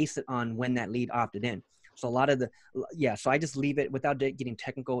 They base it on when that lead opted in. So a lot of so I just leave it without getting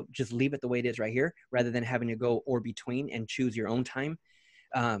technical, just leave it the way it is right here, rather than having to go or between and choose your own time.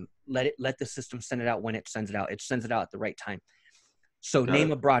 Let the system send it out when it sends it out. It sends it out at the right time. So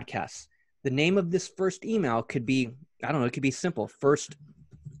name a broadcast. The name of this first email could be, I don't know, it could be simple. First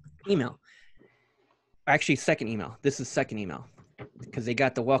email. Actually, second email. This is second email because they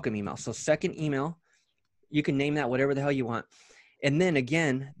got the welcome email. So second email, you can name that whatever the hell you want. And then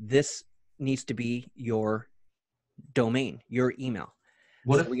again, this needs to be your domain, your email.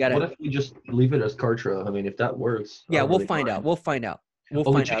 What if we just leave it as Kartra? I mean, if that works. Yeah, we'll find out. We'll find out.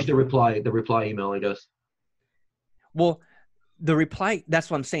 We change the reply email, I guess. Well, the reply, that's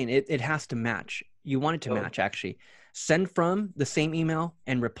what I'm saying. It has to match. You want it to match, actually. Send from the same email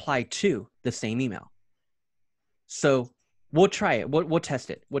and reply to the same email. So We'll try it. We'll test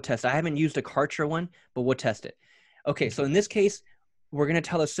it. We'll test it. I haven't used a Kartra one, but we'll test it. Okay, so in this case, we're going to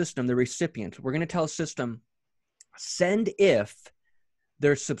tell the system, the recipient, we're going to tell the system, send if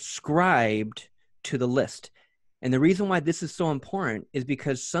they're subscribed to the list. And the reason why this is so important is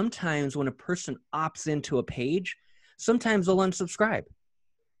because sometimes when a person opts into a page, sometimes they'll unsubscribe.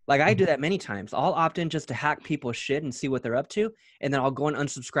 Like I do that many times. I'll opt in just to hack people's shit and see what they're up to, and then I'll go and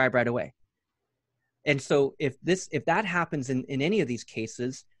unsubscribe right away. And so if that happens in any of these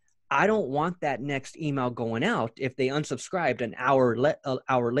cases, I don't want that next email going out if they unsubscribed an hour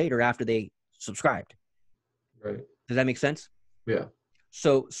later after they subscribed. Right. Does that make sense? Yeah.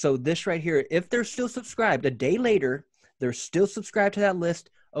 So this right here, if they're still subscribed a day later, they're still subscribed to that list.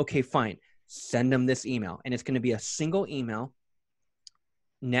 Okay, fine. Send them this email, and it's going to be a single email.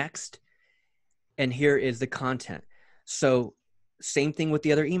 Next, and here is the content. So same thing with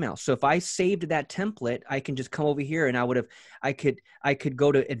the other email. So if I saved that template, I can just come over here and I could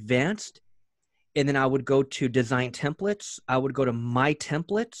go to advanced, and then I would go to design templates. I would go to my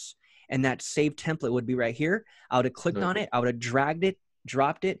templates, and that saved template would be right here. I would have clicked on it. I would have dragged it,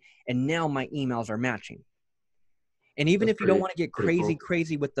 dropped it, and now my emails are matching. And even if you don't want to get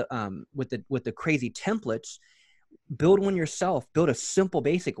crazy with the crazy templates, build one yourself. Build a simple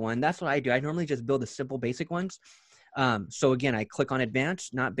basic one. That's what I do. I normally just build the simple basic ones. So again, I click on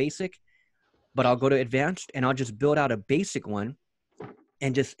advanced, not basic, but I'll go to advanced and I'll just build out a basic one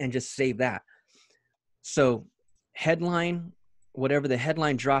and just save that. So headline, whatever the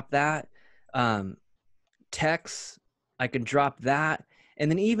headline, drop that. Text, I can drop that. And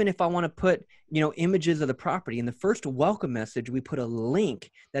then even if I want to put, images of the property in the first welcome message, we put a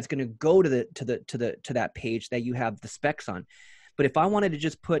link that's going to go to that page that you have the specs on. But if I wanted to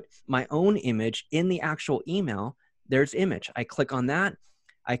just put my own image in the actual email, there's image. I click on that.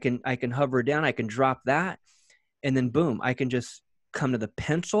 I can hover down. I can drop that. And then boom, I can just come to the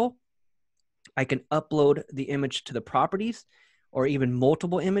pencil. I can upload the image to the properties or even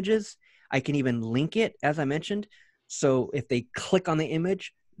multiple images. I can even link it, as I mentioned. So if they click on the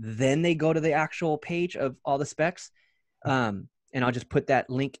image, then they go to the actual page of all the specs. And I'll just put that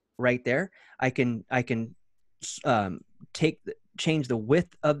link right there. I can change the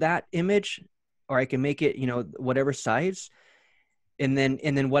width of that image, or I can make it, whatever size. And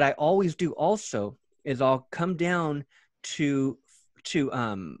then what I always do also is I'll come down to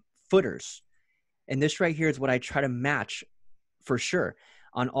footers. And this right here is what I try to match for sure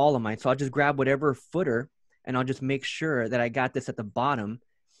on all of mine. So I'll just grab whatever footer and I'll just make sure that I got this at the bottom.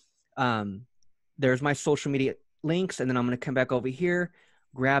 There's my social media links. And then I'm going to come back over here,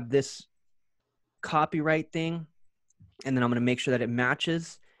 grab this copyright thing. And then I'm going to make sure that it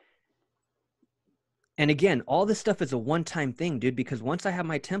matches. And again, all this stuff is a one-time thing, dude, because once I have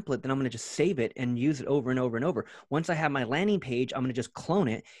my template, then I'm going to just save it and use it over and over and over. Once I have my landing page, I'm going to just clone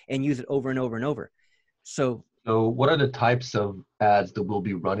it and use it over and over and over. So what are the types of ads that we'll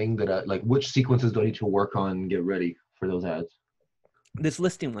be running that like which sequences do I need to work on and get ready for those ads? This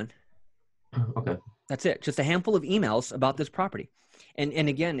listing one. Okay. That's it. Just a handful of emails about this property. And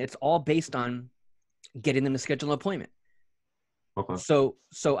again, it's all based on getting them to schedule an appointment. Okay. So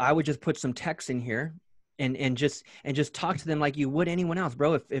I would just put some text in here and just talk to them like you would anyone else,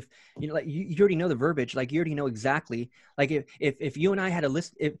 bro. If like you already know the verbiage, like you already know exactly, like if you and I had a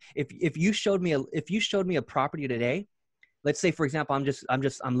list, if you showed me a property today, let's say for example,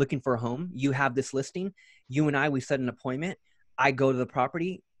 I'm looking for a home. You have this listing, you and we set an appointment. I go to the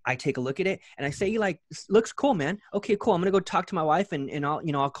property, I take a look at it, and I say, you like, looks cool, man. Okay, cool. I'm gonna go talk to my wife and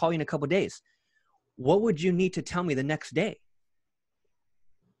I'll call you in a couple of days. What would you need to tell me the next day?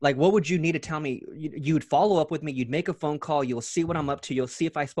 Like, what would you need to tell me? You would follow up with me. You'd make a phone call. You'll see what I'm up to. You'll see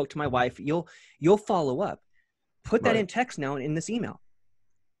if I spoke to my wife. You'll follow up. Put that in text now in this email.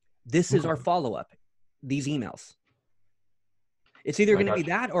 This is our follow-up, these emails. It's either going to be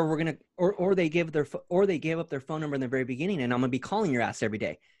that, or we're going to, or they gave up their phone number in the very beginning, and I'm going to be calling your ass every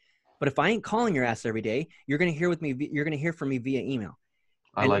day. But if I ain't calling your ass every day, you're going to hear from me via email.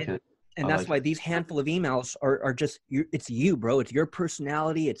 I like it. And that's why these handful of emails are just, it's you, bro. It's your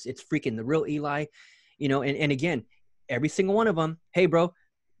personality. It's freaking the real Eli, and again, every single one of them. Hey, bro,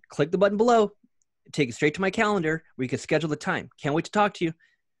 click the button below, take it straight to my calendar where you can schedule the time. Can't wait to talk to you.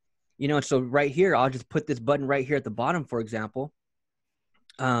 And so right here, I'll just put this button right here at the bottom, for example.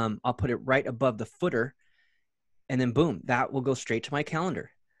 I'll put it right above the footer, and then boom, that will go straight to my calendar.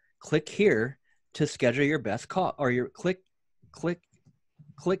 Click here to schedule your best call, or your click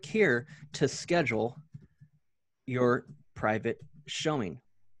here to schedule your private showing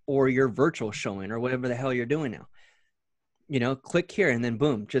or your virtual showing or whatever the hell you're doing now. click here and then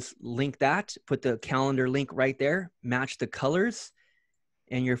boom, just link that, put the calendar link right there, match the colors,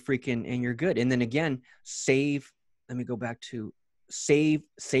 and you're good. And then again, save. Let me go back to save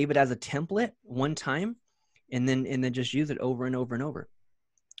it as a template one time, and then just use it over and over and over.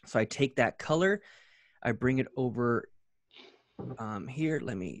 So I take that color, I bring it over here.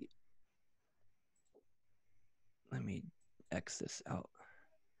 Let me X this out.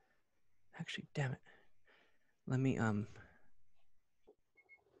 Actually, damn it. Let me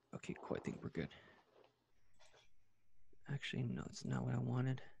okay, cool. I think we're good. Actually, no, it's not what I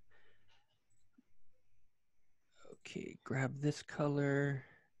wanted. Okay, grab this color,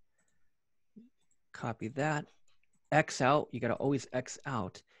 copy that, X out. You got to always X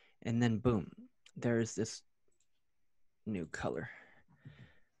out, and then boom, there's this new color.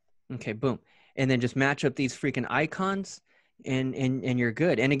 Okay, boom. And then just match up these freaking icons, and you're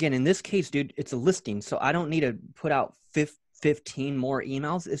good. And again, in this case, dude, it's a listing, so I don't need to put out 15 more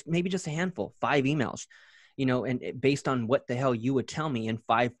emails. It's maybe just a handful, 5 emails, and based on what the hell you would tell me in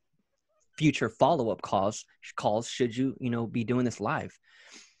 5 future follow-up calls should you be doing this live.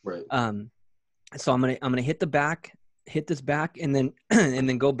 Right. So I'm gonna hit this back, and then and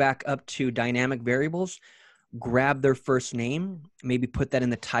then go back up to dynamic variables, grab their first name, maybe put that in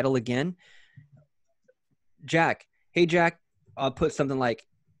the title again. Jack. Hey Jack. I'll put something like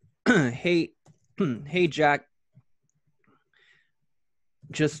hey Jack,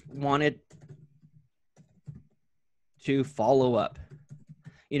 just wanted to follow up,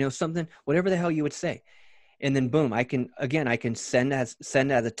 something, whatever the hell you would say. And then boom, I can send as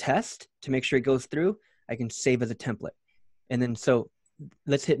a test to make sure it goes through. I can save as a template. And then, so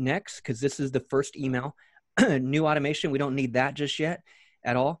let's hit next, because this is the first email. New automation, we don't need that just yet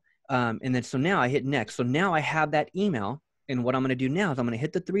at all. And then, so now I hit next. So now I have that email. And what I'm going to do now is I'm going to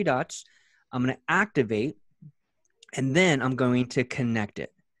hit the 3 dots. I'm going to activate, and then I'm going to connect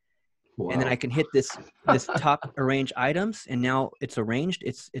it. Wow. And then I can hit this top arrange items, and now it's arranged.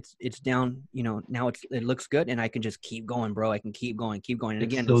 It's down, now it looks good, and I can just keep going, bro. I can keep going. And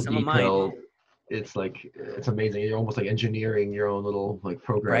again, so some detailed. of mine, it's amazing. You're almost like engineering your own little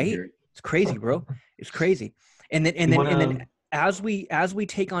program, right? Here. It's crazy, bro. It's crazy. And then as we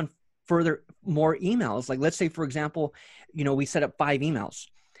take on more emails, like let's say, for example, we set up 5 emails.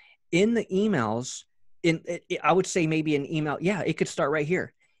 In the emails, I would say maybe an email. Yeah, it could start right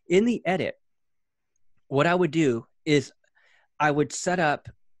here. In the edit, what I would do is I would set up,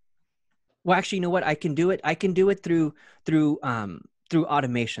 well, actually, you know what? I can do it through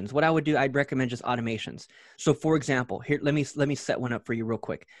automations. What I would do, I'd recommend just automations. So for example, here, let me set one up for you real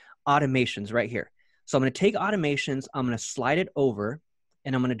quick. Automations right here. So I'm going to take automations, I'm going to slide it over,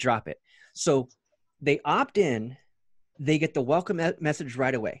 and I'm going to drop it. So they opt in, they get the welcome message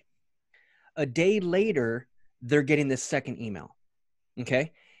right away. A day later, they're getting this second email.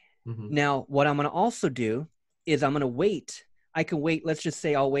 Okay. Mm-hmm. Now, what I'm going to also do is I'm going to wait. I can wait. Let's just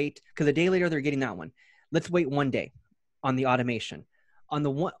say I'll wait, because a day later they're getting that one. Let's wait 1 day on the automation. On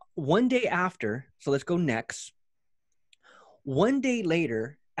the one day after, so let's go next. 1 day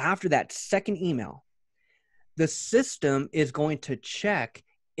later, after that second email, the system is going to check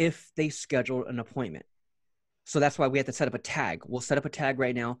if they scheduled an appointment. So that's why we have to set up a tag. We'll set up a tag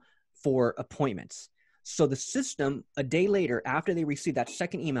right now for appointments. So the system, a day later, after they receive that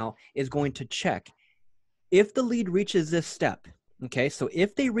second email, is going to check if the lead reaches this step. Okay, so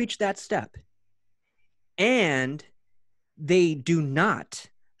if they reach that step and they do not,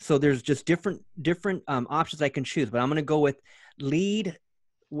 so there's just different options I can choose, but I'm going to go with lead.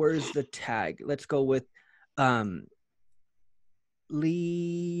 Where's the tag? Let's go with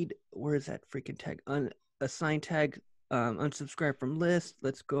lead. Where is that freaking tag? Assign tag, unsubscribe from list.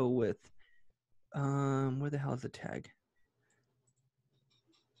 Let's go with where the hell is the tag?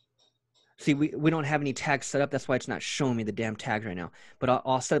 See, we don't have any tags set up. That's why it's not showing me the damn tags right now. But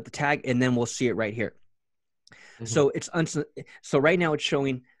I'll set up the tag, and then we'll see it right here. Mm-hmm. So so right now it's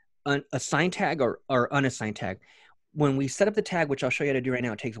showing assigned tag or unassigned tag. When we set up the tag, which I'll show you how to do right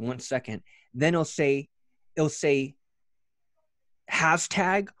now, it takes 1 second. Then it'll say has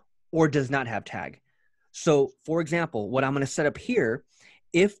tag or does not have tag. So for example, what I'm going to set up here,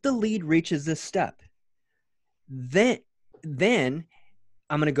 if the lead reaches this step, then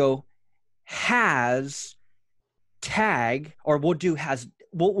I'm going to go has tag, or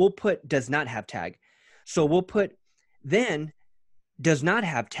we'll put does not have tag. So we'll put then does not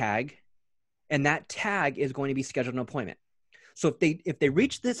have tag, and that tag is going to be scheduled an appointment. So if they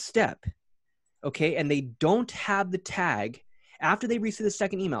reach this step, okay, and they don't have the tag, after they receive the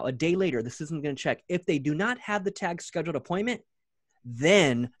second email, a day later, the system's going to check. If they do not have the tag scheduled appointment,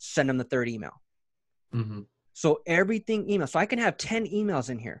 then send them the third email. Mm-hmm. So everything email. So I can have 10 emails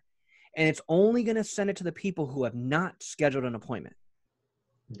in here, and it's only going to send it to the people who have not scheduled an appointment.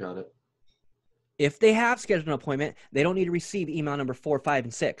 Got it. If they have scheduled an appointment, they don't need to receive email number 4, 5,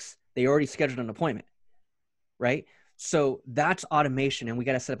 and 6. They already scheduled an appointment, right? So that's automation, and we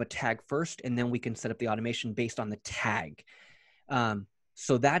got to set up a tag first, and then we can set up the automation based on the tag.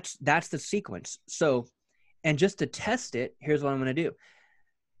 So that's the sequence. So, and just to test it, here's what I'm going to do.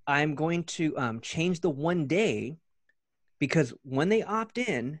 I'm going to change the 1 day, because when they opt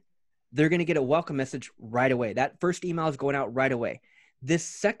in, they're going to get a welcome message right away. That first email is going out right away. This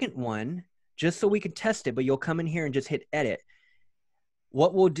second one, just so we can test it, but you'll come in here and just hit edit.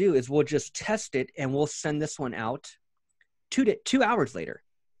 What we'll do is we'll just test it, and we'll send this one out 2 hours later.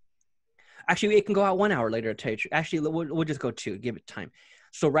 Actually, it can go out 1 hour later. Actually, we'll just go 2, give it time.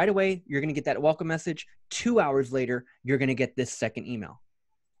 So right away, you're going to get that welcome message. 2 hours later, you're going to get this second email.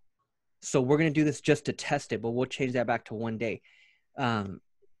 So we're going to do this just to test it, but we'll change that back to 1 day.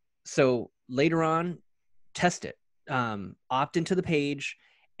 So later on, test it. Opt into the page,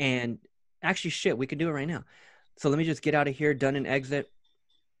 and actually, shit, we can do it right now. So let me just get out of here, done and exit.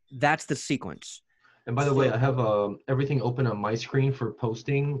 That's the sequence. And by the way, I have everything open on my screen for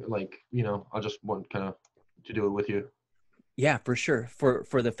posting. Like, you know, I just want kind of to do it with you. Yeah, for sure. For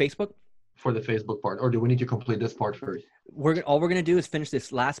the Facebook? For the Facebook part. Or do we need to complete this part first? All we're going to do is finish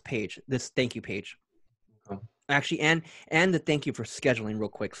this last page, this thank you page. Okay. Actually, and the thank you for scheduling real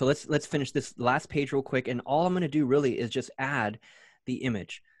quick. So let's finish this last page real quick. And all I'm going to do really is just add the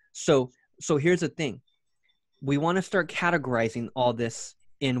image. So here's the thing. We want to start categorizing all this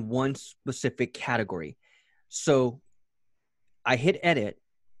in one specific category. So I hit edit,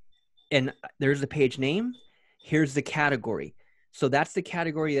 and there's the page name. Here's the category. So that's the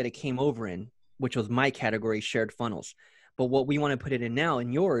category that it came over in, which was my category, shared funnels. But what we want to put it in now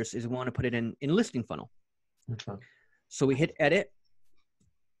in yours is we want to put it in listing funnel. Okay. So we hit edit,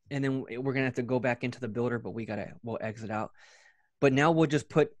 and then we're going to have to go back into the builder, but we'll exit out. But now we'll just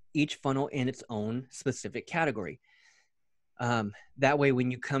put each funnel in its own specific category. That way, when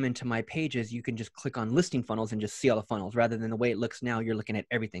you come into my pages, you can just click on listing funnels and just see all the funnels, rather than the way it looks now. You're looking at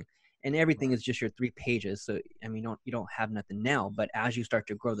everything, and everything is just your 3 pages. So, I mean, you don't have nothing now, but as you start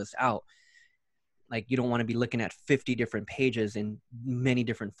to grow this out, like, you don't want to be looking at 50 different pages and many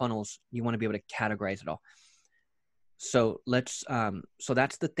different funnels. You want to be able to categorize it all. So so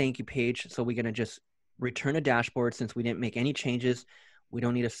that's the thank you page. So we're going to just return a dashboard since we didn't make any changes. We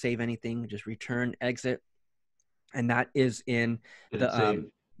don't need to save anything. Just return, exit. And that is in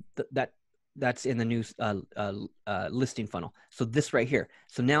that's in the new listing funnel. So this right here.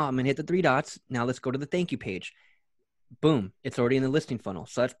 So now I'm going to hit the 3 dots. Now let's go to the thank you page. Boom. It's already in the listing funnel.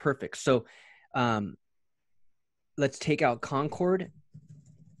 So that's perfect. So let's take out Concord.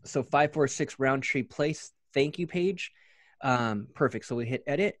 So 546 Roundtree Place thank you page. Perfect. So we hit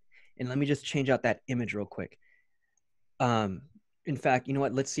edit, and let me just change out that image real quick. In fact, you know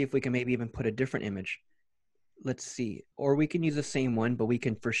what? Let's see if we can maybe even put a different image. Let's see. Or we can use the same one, but we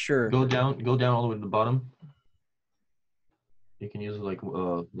can for sure go down all the way to the bottom. You can use like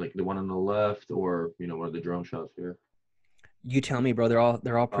the one on the left, or you know, one of the drone shots here. You tell me, bro. They're all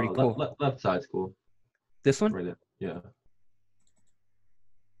pretty cool. Left side's cool. This one? Right there. Yeah.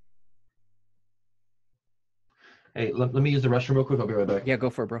 Hey, let me use the restroom real quick. I'll be right back. Yeah, go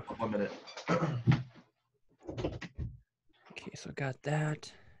for it, bro. 1 minute. Okay, so got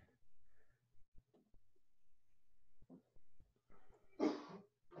that.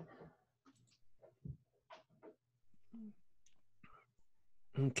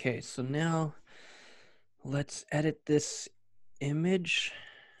 Okay, so now let's edit this image.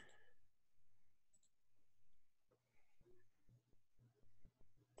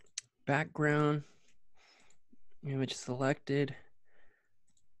 Background, image selected,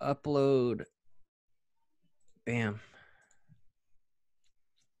 upload, bam.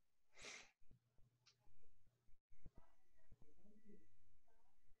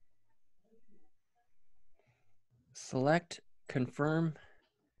 Select, confirm,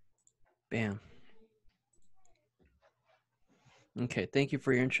 bam. Okay, thank you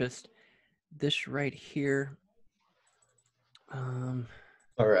for your interest. This right here. All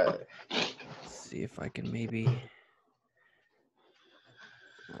right. See if I can maybe.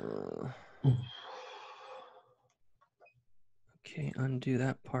 Okay, undo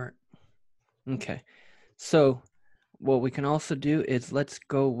that part. Okay, so what we can also do is let's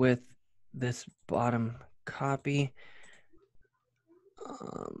go with this bottom copy.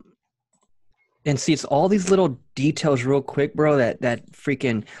 And see, it's all these little details real quick, bro, that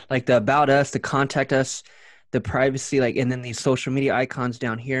freaking, like the about us, the contact us, the privacy, like, and then these social media icons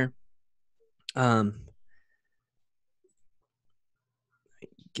down here.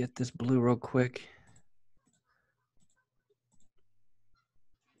 get this blue real quick.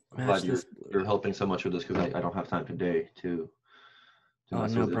 I'm Match glad this you're helping so much with this because I don't have time today to Oh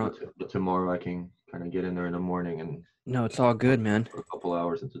mess no, with it. bro. But tomorrow I can kind of get in there in the morning and No, it's all good, man. put a couple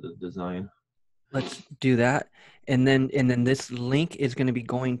hours into the design. Let's do that. And then this link is going to be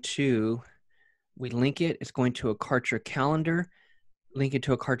going to, we link it, it's going to a Kartra calendar, link it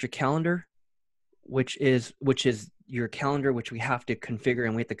to a Kartra calendar, which is your calendar, which we have to configure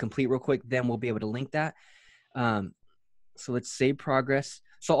and we have to complete real quick. Then we'll be able to link that. So let's save progress.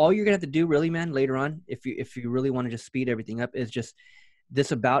 So all you're gonna have to do really, man, later on, if you really want to just speed everything up, is just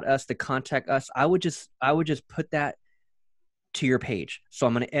this about us, the contact us. I would just put that to your page. So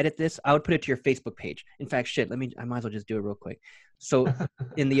I'm going to edit this. I would put it to your Facebook page. In fact, shit, I might as well just do it real quick. So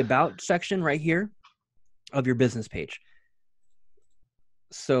in the about section right here of your business page.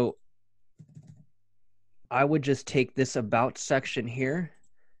 So I would just take this about section here,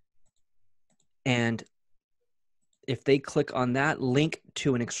 and if they click on that, link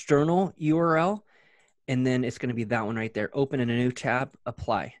to an external URL, and then it's going to be that one right there. Open in a new tab,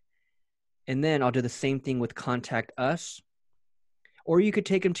 apply. And then I'll do the same thing with contact us. Or you could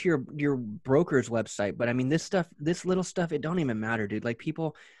take them to your broker's website. But I mean, this little stuff, it don't even matter, dude. Like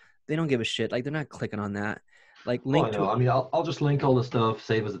people, they don't give a shit. Like they're not clicking on that. Like Oh, I link know. to, I mean, I'll just link all the stuff,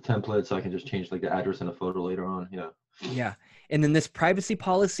 save as a template, so I can just change like the address and a photo later on. Yeah. yeah. And then this privacy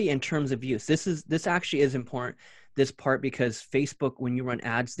policy and terms of use. This actually is important, this part, because Facebook, when you run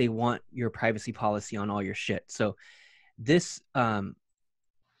ads, they want your privacy policy on all your shit. So this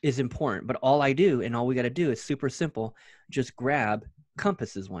is important. But all I do and all we got to do is super simple. Just grab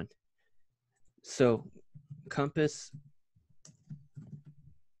Compass's one. So Compass.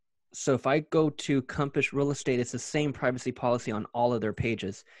 So if I go to Compass Real Estate, it's the same privacy policy on all of their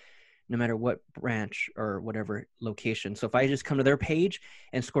pages, no matter what branch or whatever location. So if I just come to their page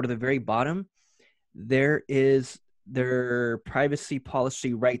and scroll to the very bottom, there is their privacy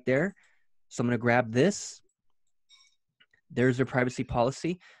policy right there. So I'm going to grab this. There's their privacy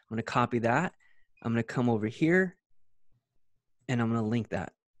policy. I'm going to copy that. I'm going to come over here and I'm going to link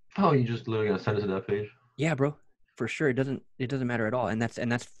that. Oh, you just literally gonna send it to that page? Yeah, bro, for sure. It doesn't matter at all. And that's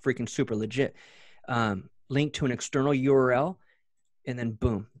freaking super legit. Link to an external URL, and then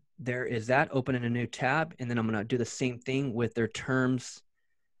boom, there is that. Open in a new tab. And then I'm going to do the same thing with their terms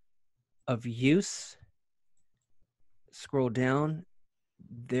of use. Scroll down.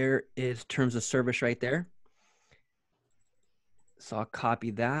 There is terms of service right there. So I'll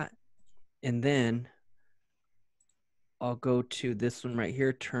copy that. And then I'll go to this one right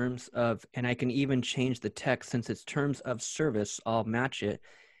here, terms of, and I can even change the text since it's terms of service. I'll match it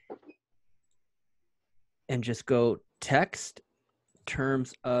and just go text,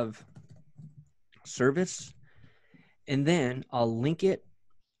 terms of service. And then I'll link it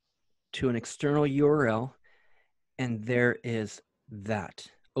to an external URL. And there is that.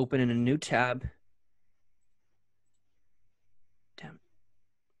 Open in a new tab. Damn.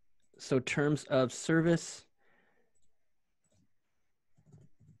 So terms of service.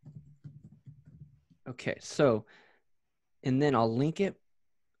 Okay, so, and then I'll link it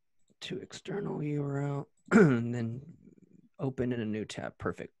to external URL and then open in a new tab.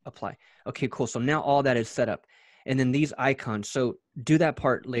 Perfect. Apply. Okay, cool. So now all that is set up. And then these icons. So do that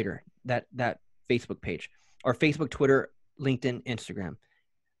part later, that Facebook page or Facebook, Twitter, LinkedIn, Instagram,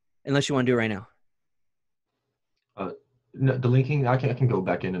 unless you want to do it right now. No, the linking, I can go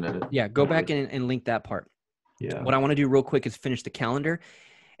back in and edit. Yeah, go back in and link that part. Yeah. What I want to do real quick is finish the calendar.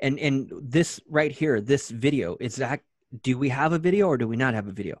 And this right here, this video, is that, do we have a video or do we not have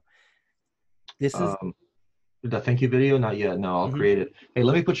a video? This is The thank you video, not yet. No, I'll create it. Hey,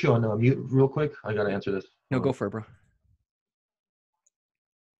 let me put you on mute real quick. I gotta answer this. No, go for it, bro.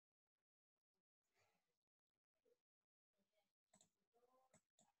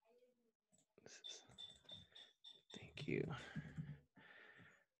 Thank you.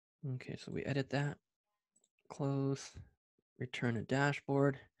 Okay, so we edit that, close, return a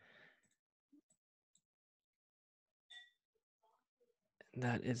dashboard. And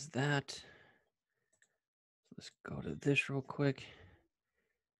that is that. Let's go to this real quick.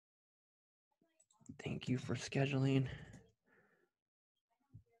 Thank you for scheduling.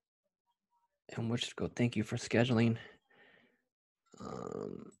 And we'll just go, thank you for scheduling.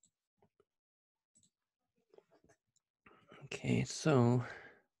 Okay, so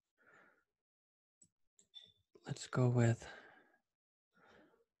let's go with,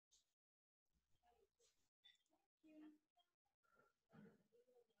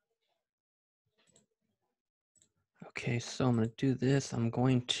 okay, so I'm going to do this. I'm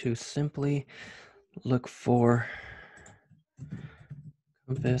going to simply look for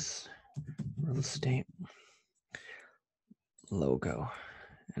Compass real estate logo.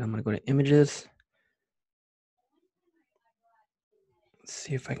 And I'm going to go to images. Let's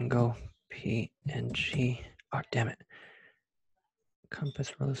see if I can go PNG. Oh, damn it.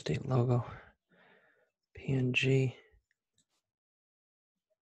 Compass real estate logo. PNG.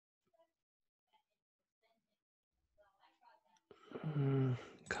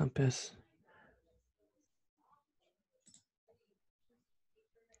 Compass.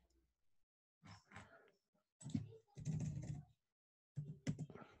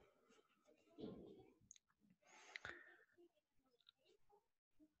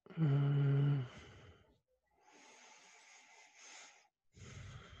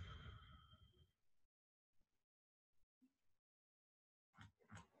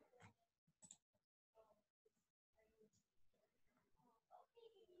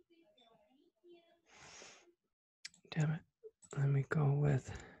 Damn it. Let me go with.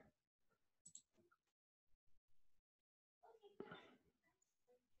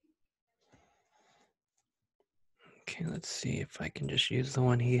 Okay, let's see if I can just use the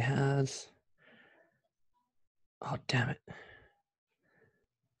one he has. Oh, damn it.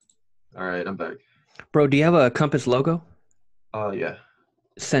 All right, I'm back. Bro, do you have a Compass logo? Yeah.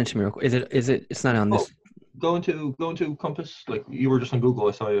 Send it to me real quick. It's not on this. Go into Compass. Like you were just on Google,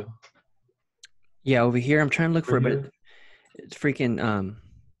 I saw you. Yeah, over here. I'm trying to look for it, Right but it's freaking,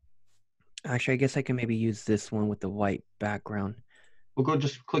 actually, I guess I can maybe use this one with the white background. We'll go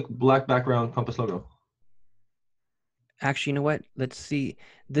just click black background Compass logo. Actually, you know what? Let's see.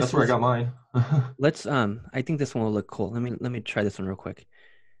 That's where I got mine. Let's, I think this one will look cool. Let me try this one real quick.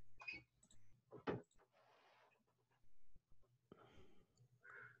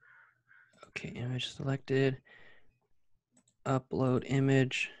 Okay, image selected. Upload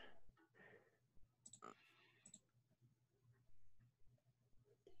image.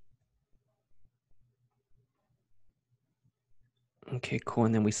 Okay, cool.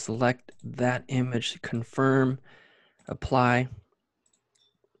 And then we select that image, confirm, apply.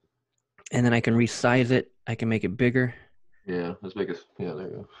 And then I can resize it. I can make it bigger. Yeah, let's make it. Yeah, there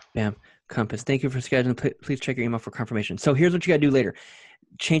you go. Bam. Compass. Thank you for scheduling. Please check your email for confirmation. So here's what you got to do later.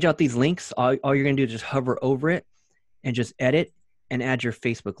 Change out these links. All you're going to do is just hover over it and just edit and add your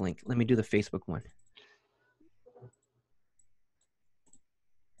Facebook link. Let me do the Facebook one.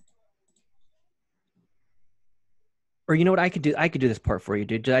 Or you know what I could do? I could do this part for you,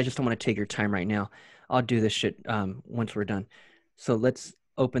 dude. I just don't want to take your time right now. I'll do this shit once we're done. So let's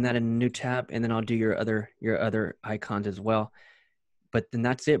open that in a new tab, and then I'll do your other icons as well. But then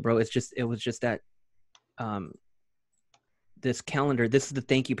that's it, bro. It was just that this calendar. This is the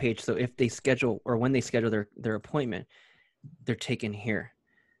thank you page. So if they schedule or when they schedule their appointment, they're taken here.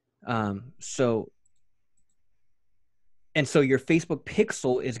 So your Facebook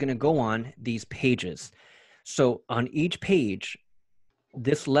pixel is going to go on these pages. So on each page,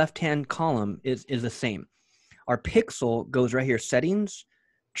 this left-hand column is the same. Our pixel goes right here, settings,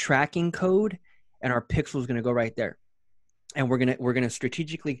 tracking code, and our pixel is going to go right there. And we're going to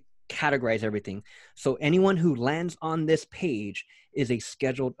strategically categorize everything. So anyone who lands on this page is a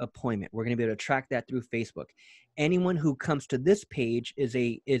scheduled appointment. We're going to be able to track that through Facebook. Anyone who comes to this page is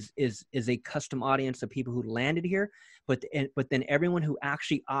a custom audience of people who landed here, but then everyone who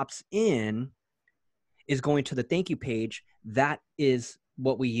actually opts in is going to the thank you page. That is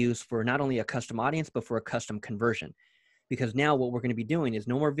what we use for not only a custom audience, but for a custom conversion. Because now what we're going to be doing is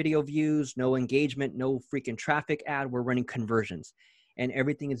no more video views, no engagement, no freaking traffic ad. We're running conversions, and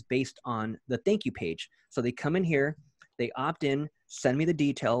everything is based on the thank you page. So they come in here, they opt in, send me the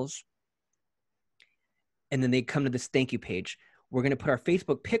details, and then they come to this thank you page. We're going to put our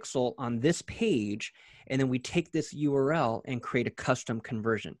Facebook pixel on this page, and then we take this URL and create a custom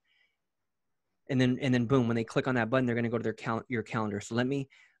conversion. And then boom, when they click on that button, they're going to go to your calendar. So let me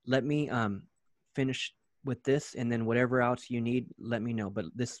finish with this, and then whatever else you need, let me know. But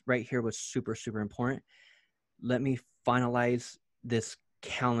this right here was super, super important. Let me finalize this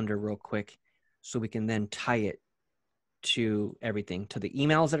calendar real quick so we can then tie it to everything, to the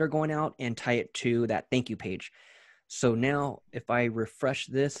emails that are going out, and tie it to that thank you page. So now if I refresh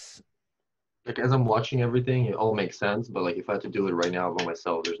this, Like as I'm watching everything, it all makes sense. But like if I had to do it right now by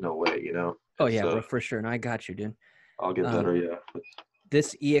myself, there's no way, you know. oh yeah, bro, for sure. And I got you, dude. I'll get better, yeah.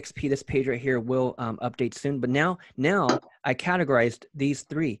 This EXP, this page right here will update soon. But now I categorized these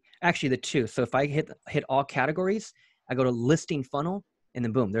three, actually the two. So if I hit all categories, I go to listing funnel, and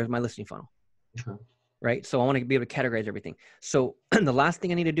then boom, there's my listing funnel. Okay. Right. So I want to be able to categorize everything. So the last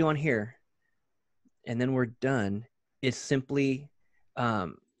thing I need to do on here, and then we're done, is simply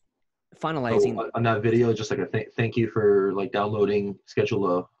finalizing. So on that video, just like a thank you for like downloading,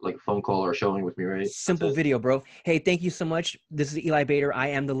 schedule a phone call or showing with me, right? That's Simple it. video, bro. Hey, thank you so much. This is Eli Bader. I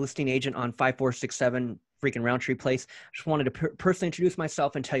am the listing agent on 5467 freaking Roundtree Place. Just wanted to personally introduce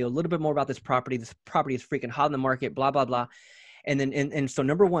myself and tell you a little bit more about this property. This property is freaking hot in the market, blah, blah, blah. And then, and so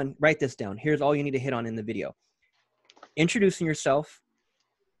number one, write this down. Here's all you need to hit on in the video. Introducing yourself,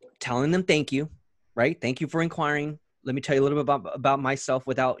 telling them thank you, right? Thank you for inquiring. Let me tell you a little bit about myself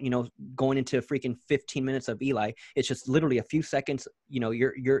without, going into freaking 15 minutes of Eli. It's just literally a few seconds.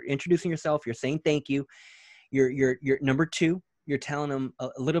 You're introducing yourself. You're saying thank you. You're number two, you're telling them a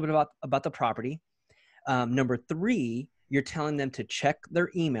little bit about the property. Number three, you're telling them to check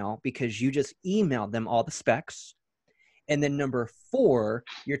their email because you just emailed them all the specs. And then number four,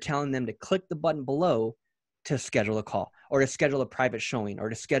 you're telling them to click the button below to schedule a call or to schedule a private showing or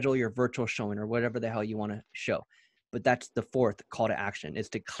to schedule your virtual showing or whatever the hell you want to show. But that's the fourth call to action, is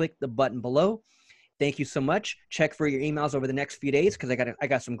to click the button below. Thank you so much. Check for your emails over the next few days because I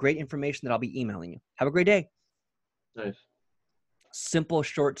got some great information that I'll be emailing you. Have a great day. Nice. Simple,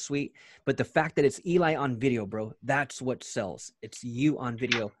 short, sweet. But the fact that it's Eli on video, bro, that's what sells. It's you on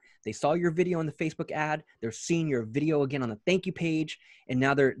video. They saw your video on the Facebook ad. They're seeing your video again on the thank you page. And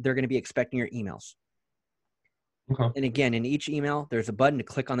now they're going to be expecting your emails. Okay. And again, in each email, there's a button to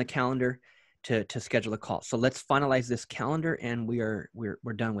click on the calendar to schedule a call. So let's finalize this calendar, and we're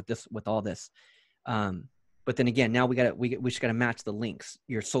done with this, with all this. But then again, now we just gotta match the links,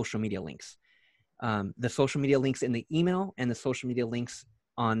 your social media links, the social media links in the email and the social media links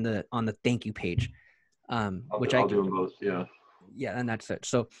on the thank you page. Which I'll do them both. Yeah. Yeah, and that's it.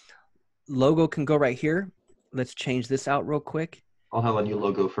 So logo can go right here. Let's change this out real quick. I'll have a new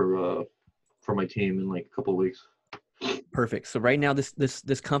logo for my team in like a couple of weeks. Perfect. So right now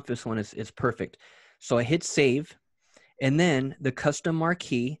this compass one is perfect. So I hit save, and then the custom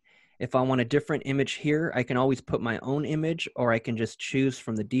marquee. If I want a different image here, I can always put my own image, or I can just choose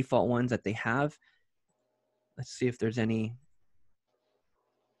from the default ones that they have. Let's see if there's any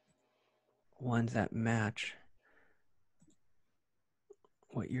ones that match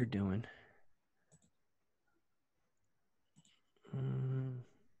what you're doing. You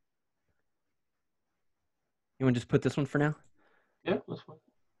want to just put this one for now? Yeah, that's fine.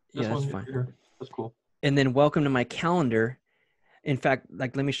 Yeah, that's fine. Here. That's cool. And then welcome to my calendar. In fact,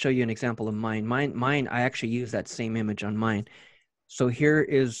 like, let me show you an example of mine. Mine, I actually use that same image on mine. So here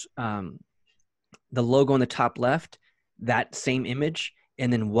is the logo on the top left, that same image,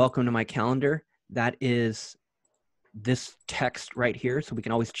 and then welcome to my calendar. That is this text right here. So we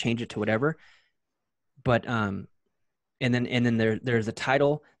can always change it to whatever. But and then there's a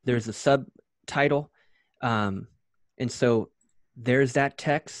title, there's a subtitle. And so there's that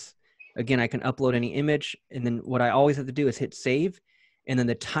text. Again, I can upload any image. And then what I always have to do is hit save. And then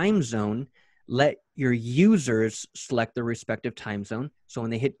the time zone, let your users select their respective time zone. So when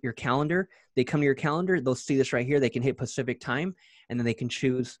they hit your calendar, they come to your calendar, they'll see this right here. They can hit Pacific time, and then they can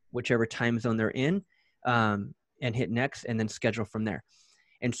choose whichever time zone they're in, and hit next, and then schedule from there.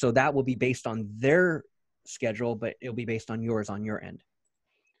 And so that will be based on their schedule, but it'll be based on yours on your end.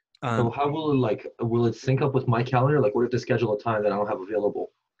 So how will it sync up with my calendar? Like, what if they schedule a time that I don't have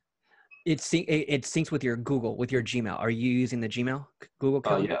available? It syncs with your Google, with your Gmail. Are you using the Gmail Google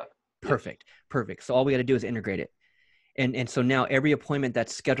calendar? Yeah. Perfect. Perfect. So all we got to do is integrate it. And so now every appointment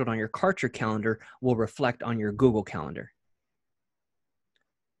that's scheduled on your Karcher calendar will reflect on your Google calendar.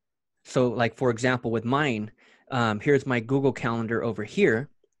 So like, for example, with mine, here's my Google calendar over here.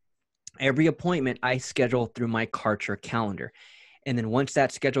 Every appointment I schedule through my Karcher calendar. And then once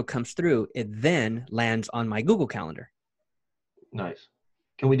that schedule comes through, it then lands on my Google calendar. Nice.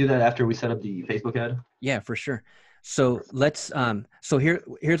 Can we do that after we set up the Facebook ad? Yeah, for sure. So let's, so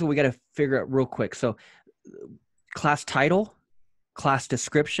here's what we got to figure out real quick. So class title, class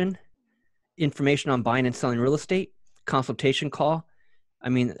description, information on buying and selling real estate, consultation call. I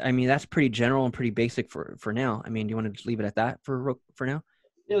mean, that's pretty general and pretty basic for now. I mean, do you want to just leave it at that for now?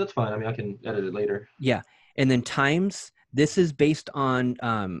 Yeah, that's fine. I mean, I can edit it later. Yeah. And then times, this is based on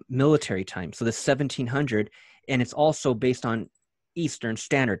military time. So the 1700, and it's also based on Eastern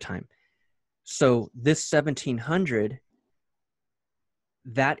Standard Time. So this 1700,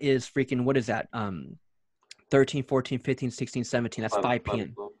 that is freaking, what is that? 13, 14, 15, 16, 17. That's 5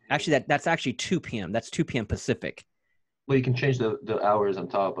 p.m. Actually, that's actually 2 p.m. That's 2 p.m. Pacific. Well, you can change the hours on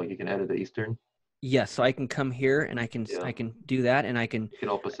top. Like, you can edit the Eastern. Yes, so I can come here and I can do that, and I can get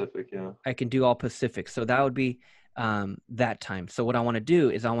all Pacific. Yeah, I can do all Pacific. So that would be that time. So what I want to do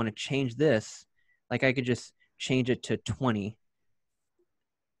is I want to change this. Like, I could just change it to 20.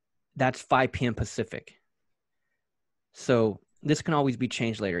 That's 5 p.m. Pacific. So this can always be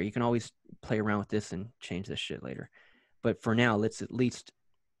changed later. You can always play around with this and change this shit later. But for now, let's at least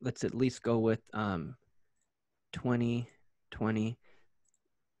go with 20, 20.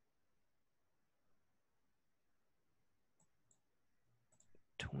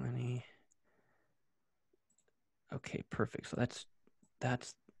 Okay, perfect. So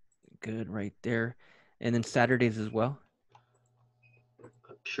that's good right there. And then Saturdays as well.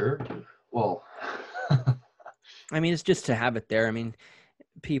 Sure. Well, I mean, it's just to have it there. I mean,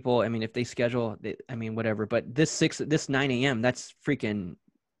 people, I mean, if they schedule, I mean, whatever. But this 9 a.m., that's freaking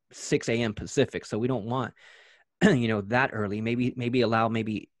 6 a.m. Pacific. So we don't want, that early. Maybe allow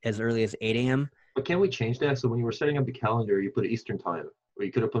maybe as early as 8 a.m. but can we change that? So when you were setting up the calendar, you put Eastern time, or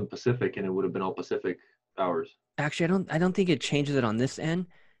you could have put Pacific, and it would have been all Pacific hours. Actually, I don't think it changes it on this end.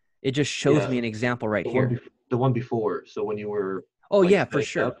 It just shows Yeah, me an example right here. the one before. So when you were Oh like yeah, for setting it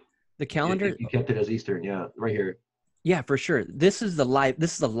sure. up, The calendar. you kept it as Eastern. Yeah, right here. Yeah, for sure. This is a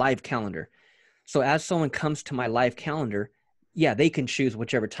live calendar. So as someone comes to my live calendar, yeah, they can choose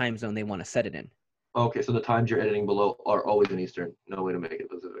whichever time zone they want to set it in. Okay, so the times you're editing below are always in Eastern. No way to make it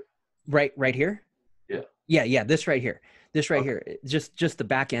Pacific. Right here? Yeah. Yeah, this right here. This right here. Just the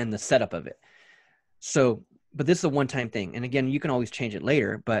back end, the setup of it. So, but this is a one-time thing. And again, you can always change it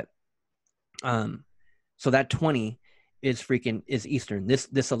later, but so that 20 is Eastern.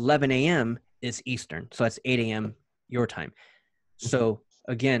 This 11 a.m. is Eastern. So that's 8 a.m. your time. So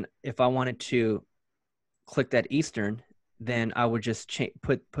again, if I wanted to click that Eastern, then I would just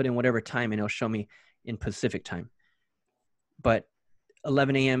put in whatever time and it'll show me in Pacific time. But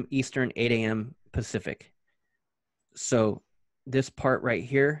 11 a.m. Eastern, 8 a.m. Pacific. So this part right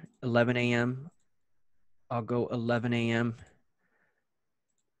here, 11 a.m. I'll go 11 a.m.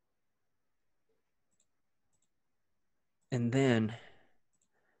 And then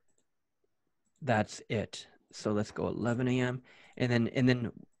that's it. So let's go 11 a.m. And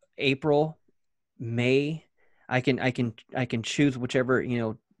then April, May, I can choose whichever,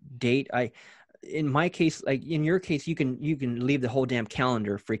 date. In my case, like in your case, you can leave the whole damn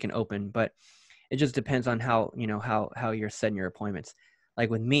calendar freaking open, but it just depends on how, how you're setting your appointments. Like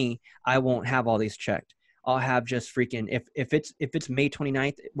with me, I won't have all these checked. I'll have just freaking, if it's May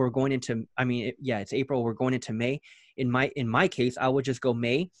 29th, we're going into, it's April, we're going into May. In my case, I would just go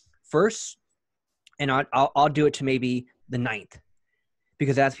May 1st, and I'll do it to maybe the 9th.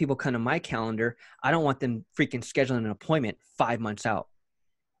 Because as people come to my calendar, I don't want them freaking scheduling an appointment 5 months out.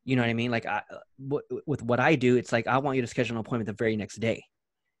 You know what I mean? Like with what I do, it's like, I want you to schedule an appointment the very next day.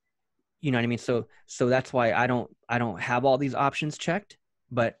 You know what I mean? So that's why I don't have all these options checked,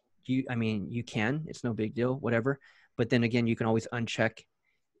 but you can, it's no big deal, whatever. But then again, you can always uncheck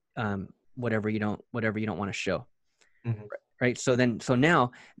whatever you don't want to show. Mm-hmm. Right. So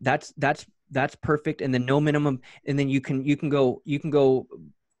now that's perfect. And then no minimum. And then you can go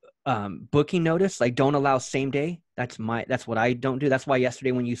booking notice, like don't allow same day. That's what I don't do. That's why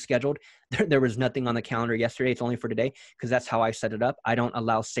yesterday when you scheduled, there was nothing on the calendar yesterday. It's only for today, because that's how I set it up. I don't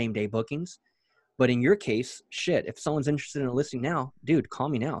allow same day bookings. But in your case, shit, if someone's interested in a listing now, dude, call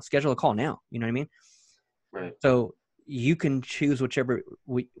me now. Schedule a call now. You know what I mean? Right. So you can choose whatever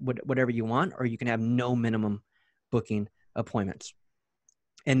you want, or you can have no minimum booking appointments.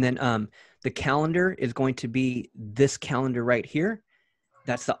 And then the calendar is going to be this calendar right here.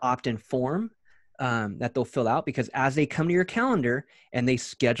 That's the opt-in form that they'll fill out, because as they come to your calendar and they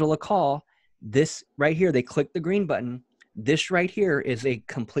schedule a call, this right here, they click the green button. This right here is a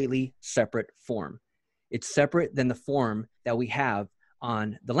completely separate form. It's separate than the form that we have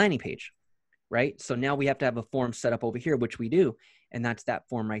on the landing page, right? So now we have to have a form set up over here, which we do, and that's that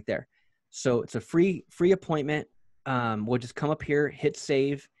form right there. So it's a free appointment. We'll just come up here, hit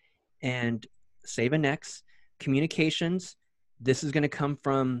save, and save and next. Communications. This is going to come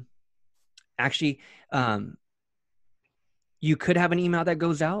from, actually, you could have an email that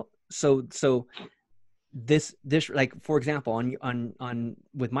goes out. So this like, for example, on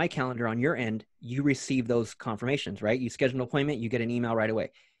with my calendar on your end, you receive those confirmations, right? You schedule an appointment, you get an email right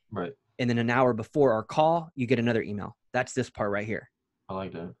away. Right. And then an hour before our call, you get another email. That's this part right here. I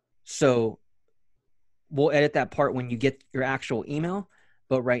like that. So we'll edit that part when you get your actual email.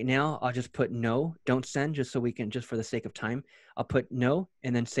 But right now, I'll just put no, don't send, just so we can, just for the sake of time, I'll put no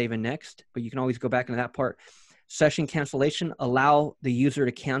and then save and next. But you can always go back into that part. Session cancellation, allow the user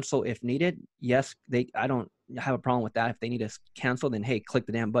to cancel if needed. Yes, I don't have a problem with that. If they need to cancel, then hey, click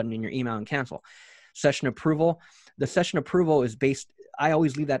the damn button in your email and cancel. Session approval. The session approval is based, I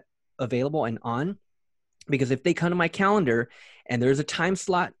always leave that available and on, because if they come to my calendar and there's a time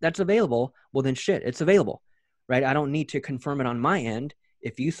slot that's available, well then shit, it's available, right? I don't need to confirm it on my end.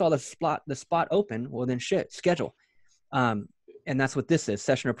 If you saw the spot open, well then shit, schedule. And that's what this is,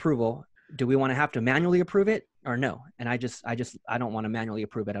 session approval. Do we want to have to manually approve it or no? And I don't want to manually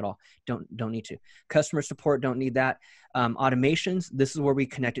approve it at all. Don't need to. Customer support, don't need that. Automations, this is where we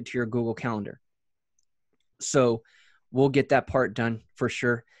connect it to your Google Calendar. So we'll get that part done for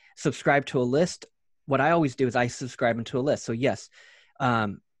sure. Subscribe to a list. What I always do is I subscribe into a list. So yes,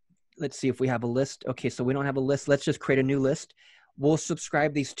 let's see if we have a list. Okay, so we don't have a list. Let's just create a new list. We'll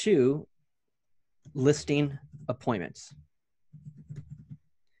subscribe these to listing appointments.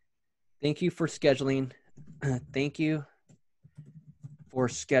 Thank you for scheduling. Thank you for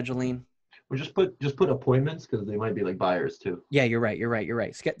scheduling. Or just put appointments, because they might be like buyers too. Yeah, you're right.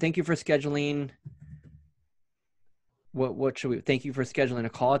 Thank you for scheduling. What should we? Thank you for scheduling a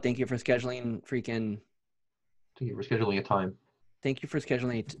call. Thank you for scheduling freaking. Thank you for scheduling a time. Thank you for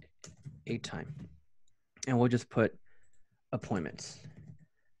scheduling a time. And we'll just put appointments.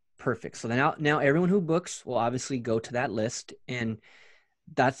 Perfect. So now everyone who books will obviously go to that list, and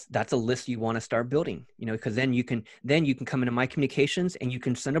that's a list you want to start building, because then you can come into my communications and you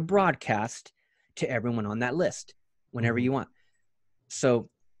can send a broadcast to everyone on that list whenever you want. So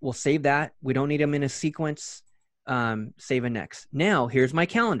we'll save that. We don't need them in a sequence. Save and next. Now here's my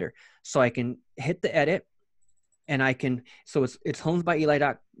calendar. So I can hit the edit, and I can, so it's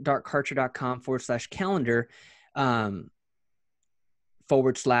homesbyeli.darkkarcher.com/calendar,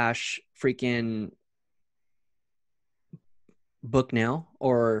 / freaking book now,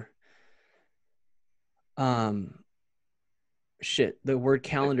 or shit, the word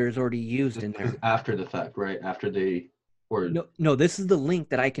calendar is already used in there. After the fact, right? After they, or no, this is the link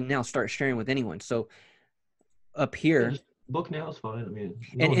that I can now start sharing with anyone. So up here, book now is fine. I mean,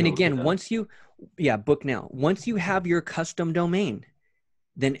 and again, book now. Once you have your custom domain,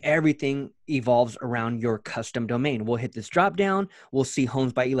 then everything evolves around your custom domain. We'll hit this drop down. We'll see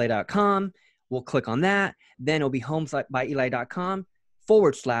homesbyeli.com. We'll click on that. Then it'll be homesbyeli.com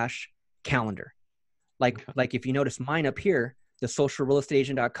 / calendar. Like if you notice mine up here, the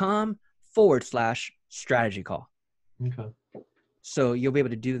socialrealestateagent.com / strategy call. Okay. So you'll be able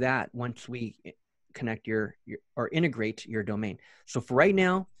to do that once we connect your or integrate your domain. So for right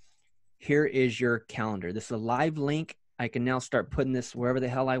now, here is your calendar. This is a live link. I can now start putting this wherever the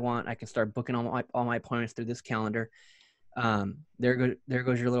hell I want. I can start booking all my appointments through this calendar. There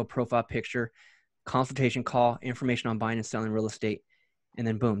goes your little profile picture, consultation call, information on buying and selling real estate. And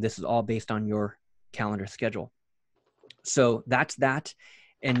then boom, this is all based on your calendar schedule. So that's that.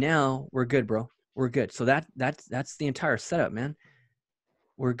 And now we're good, bro. We're good. So that's the entire setup, man.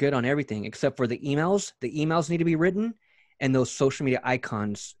 We're good on everything except for the emails. The emails need to be written, and those social media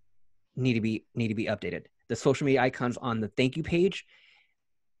icons need to be updated. The social media icons on the thank you page,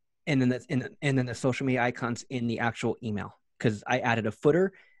 and then the social media icons in the actual email, because I added a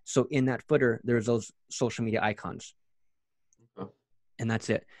footer. So in that footer, there's those social media icons. Okay. And that's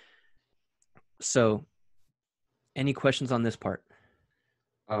it. So any questions on this part?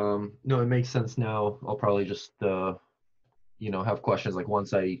 No, it makes sense now. I'll probably just have questions like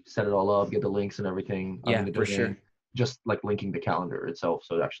once I set it all up, get the links and everything. Yeah, for sure. Just like linking the calendar itself,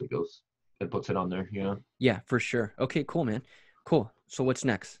 so it actually puts it on there. Yeah, for sure. Okay, cool, man. Cool. So what's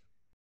next?